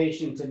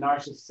application to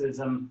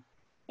narcissism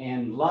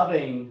and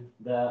loving,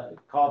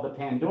 called the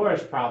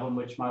Pandora's problem,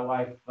 which my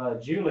wife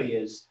Julie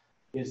is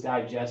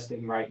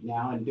digesting right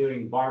now and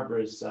doing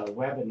Barbara's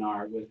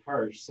webinar with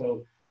her.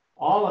 So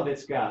all of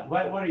it's got.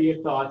 What are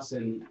your thoughts,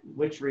 and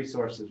which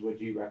resources would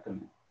you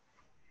recommend?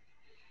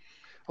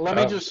 Let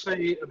me just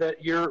say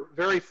that you're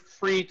very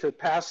free to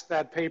pass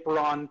that paper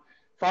on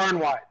far and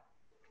wide.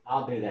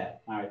 I'll do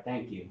that. All right,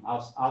 thank you.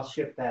 I'll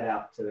ship that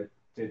out to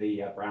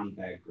the brown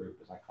bag group,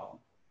 as I call them.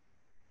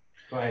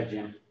 Go ahead,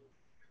 Jim.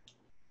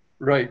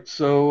 Right.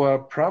 So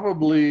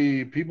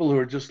probably people who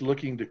are just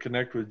looking to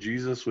connect with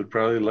Jesus would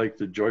probably like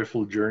the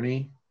Joyful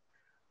Journey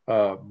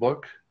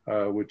book,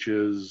 which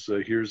is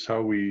here's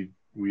how we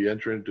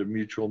enter into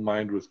mutual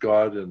mind with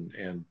God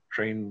and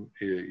train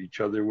each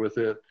other with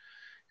it.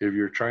 If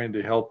you're trying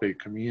to help a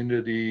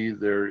community,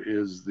 there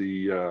is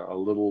a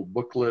little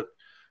booklet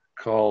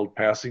called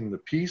Passing the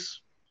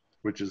Peace,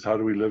 which is how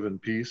do we live in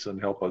peace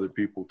and help other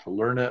people to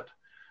learn it.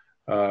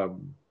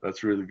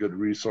 That's a really good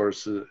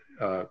resource.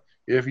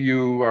 If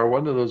you are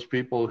one of those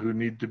people who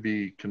need to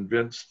be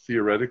convinced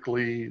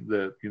theoretically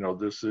that, you know,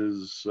 this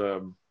is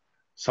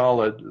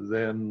solid,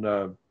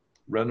 then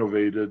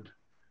Renovated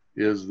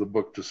is the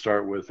book to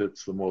start with.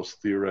 It's the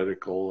most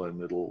theoretical,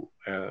 and it'll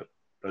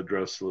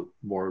address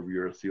more of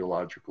your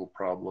theological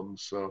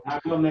problems. So I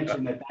will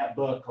mention that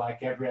book,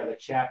 like every other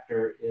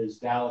chapter, is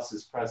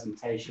Dallas's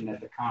presentation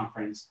at the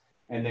conference,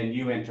 and then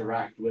you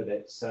interact with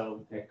it.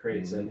 So it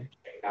creates a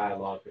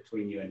dialogue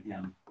between you and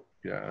him.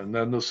 Yeah, and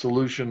then the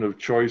Solution of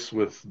Choice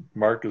with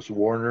Marcus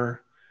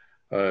Warner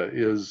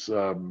is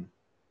a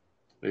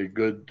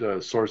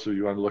good source if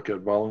you want to look at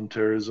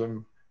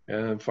voluntarism.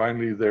 And then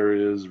finally, there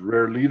is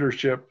Rare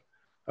Leadership.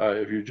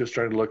 If you're just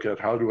trying to look at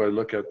how do I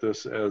look at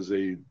this as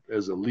a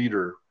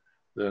leader,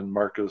 then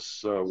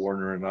Marcus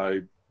Warner and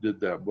I did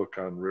that book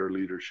on rare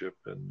leadership,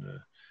 and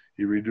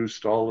he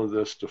reduced all of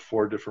this to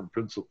 4 different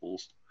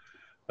principles.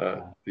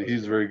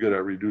 He's very good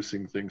at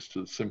reducing things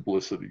to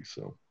simplicity.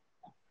 So.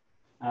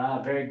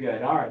 Very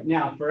good. All right.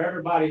 Now, for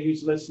everybody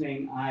who's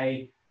listening,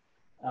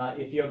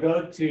 if you'll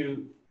go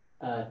to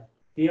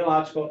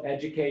Theological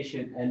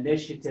Education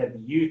Initiative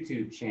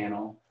YouTube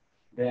channel,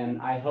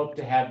 then I hope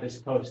to have this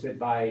posted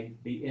by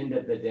the end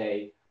of the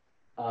day.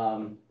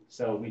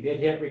 So we did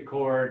hit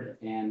record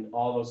and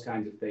all those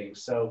kinds of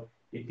things. So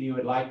if you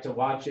would like to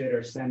watch it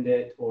or send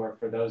it, or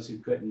for those who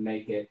couldn't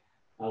make it,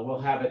 we'll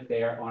have it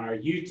there on our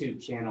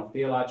YouTube channel,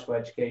 Theological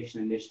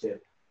Education Initiative.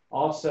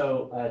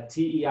 Also,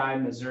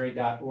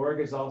 TEImissouri.org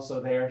is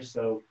also there.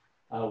 So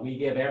we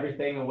give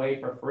everything away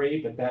for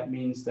free, but that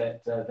means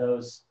that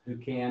those who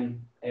can,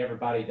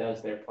 everybody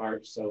does their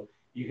part. So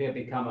you can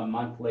become a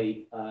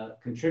monthly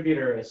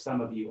contributor, as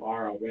some of you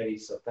are already.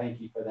 So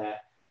thank you for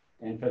that.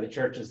 And for the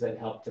churches that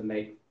help to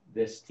make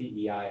this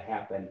TEI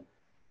happen.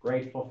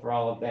 Grateful for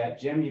all of that.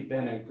 Jim, you've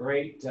been a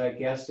great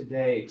guest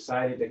today.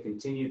 Excited to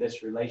continue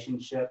this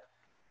relationship,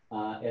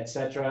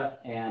 etc.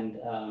 And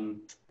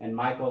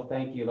Michael,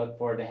 thank you. Look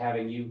forward to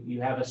having you.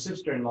 You have a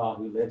sister-in-law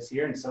who lives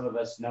here, and some of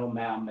us know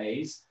Mal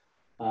Mays,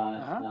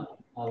 a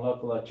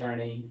local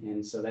attorney,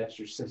 and so that's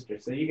your sister.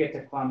 So you get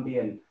to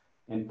Columbia,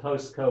 and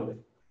post-COVID,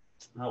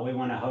 we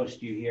want to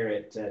host you here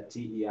at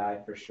TEI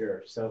for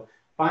sure. So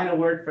final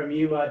word from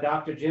you,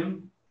 Dr.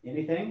 Jim,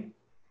 anything?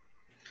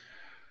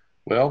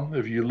 Well,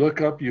 if you look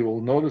up, you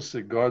will notice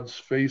that God's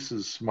face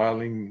is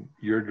smiling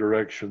your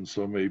direction.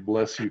 So may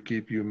bless you,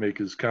 keep you, make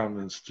his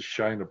countenance to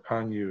shine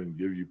upon you, and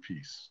give you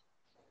peace.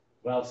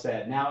 Well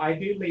said. Now, I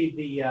do leave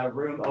the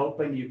room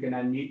open. You can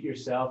unmute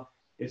yourself.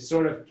 It's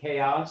sort of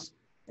chaos.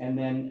 And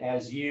then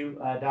as you,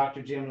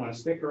 Dr. Jim, want to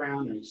stick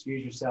around or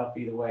excuse yourself,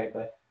 either way,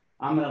 but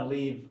I'm gonna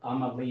leave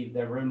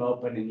the room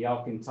open, and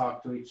y'all can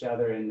talk to each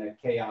other in the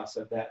chaos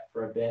of that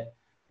for a bit.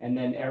 And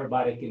then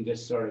everybody can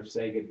just sort of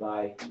say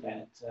goodbye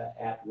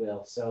at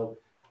will. So,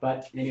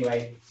 but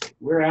anyway,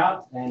 we're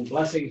out, and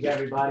blessings,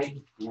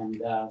 everybody.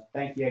 And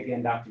thank you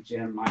again, Dr.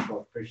 Jim,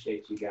 Michael,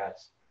 appreciate you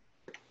guys.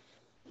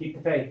 Keep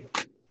the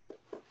faith.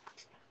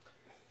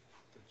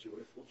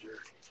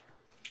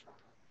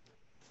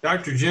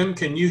 Dr. Jim,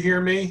 can you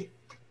hear me?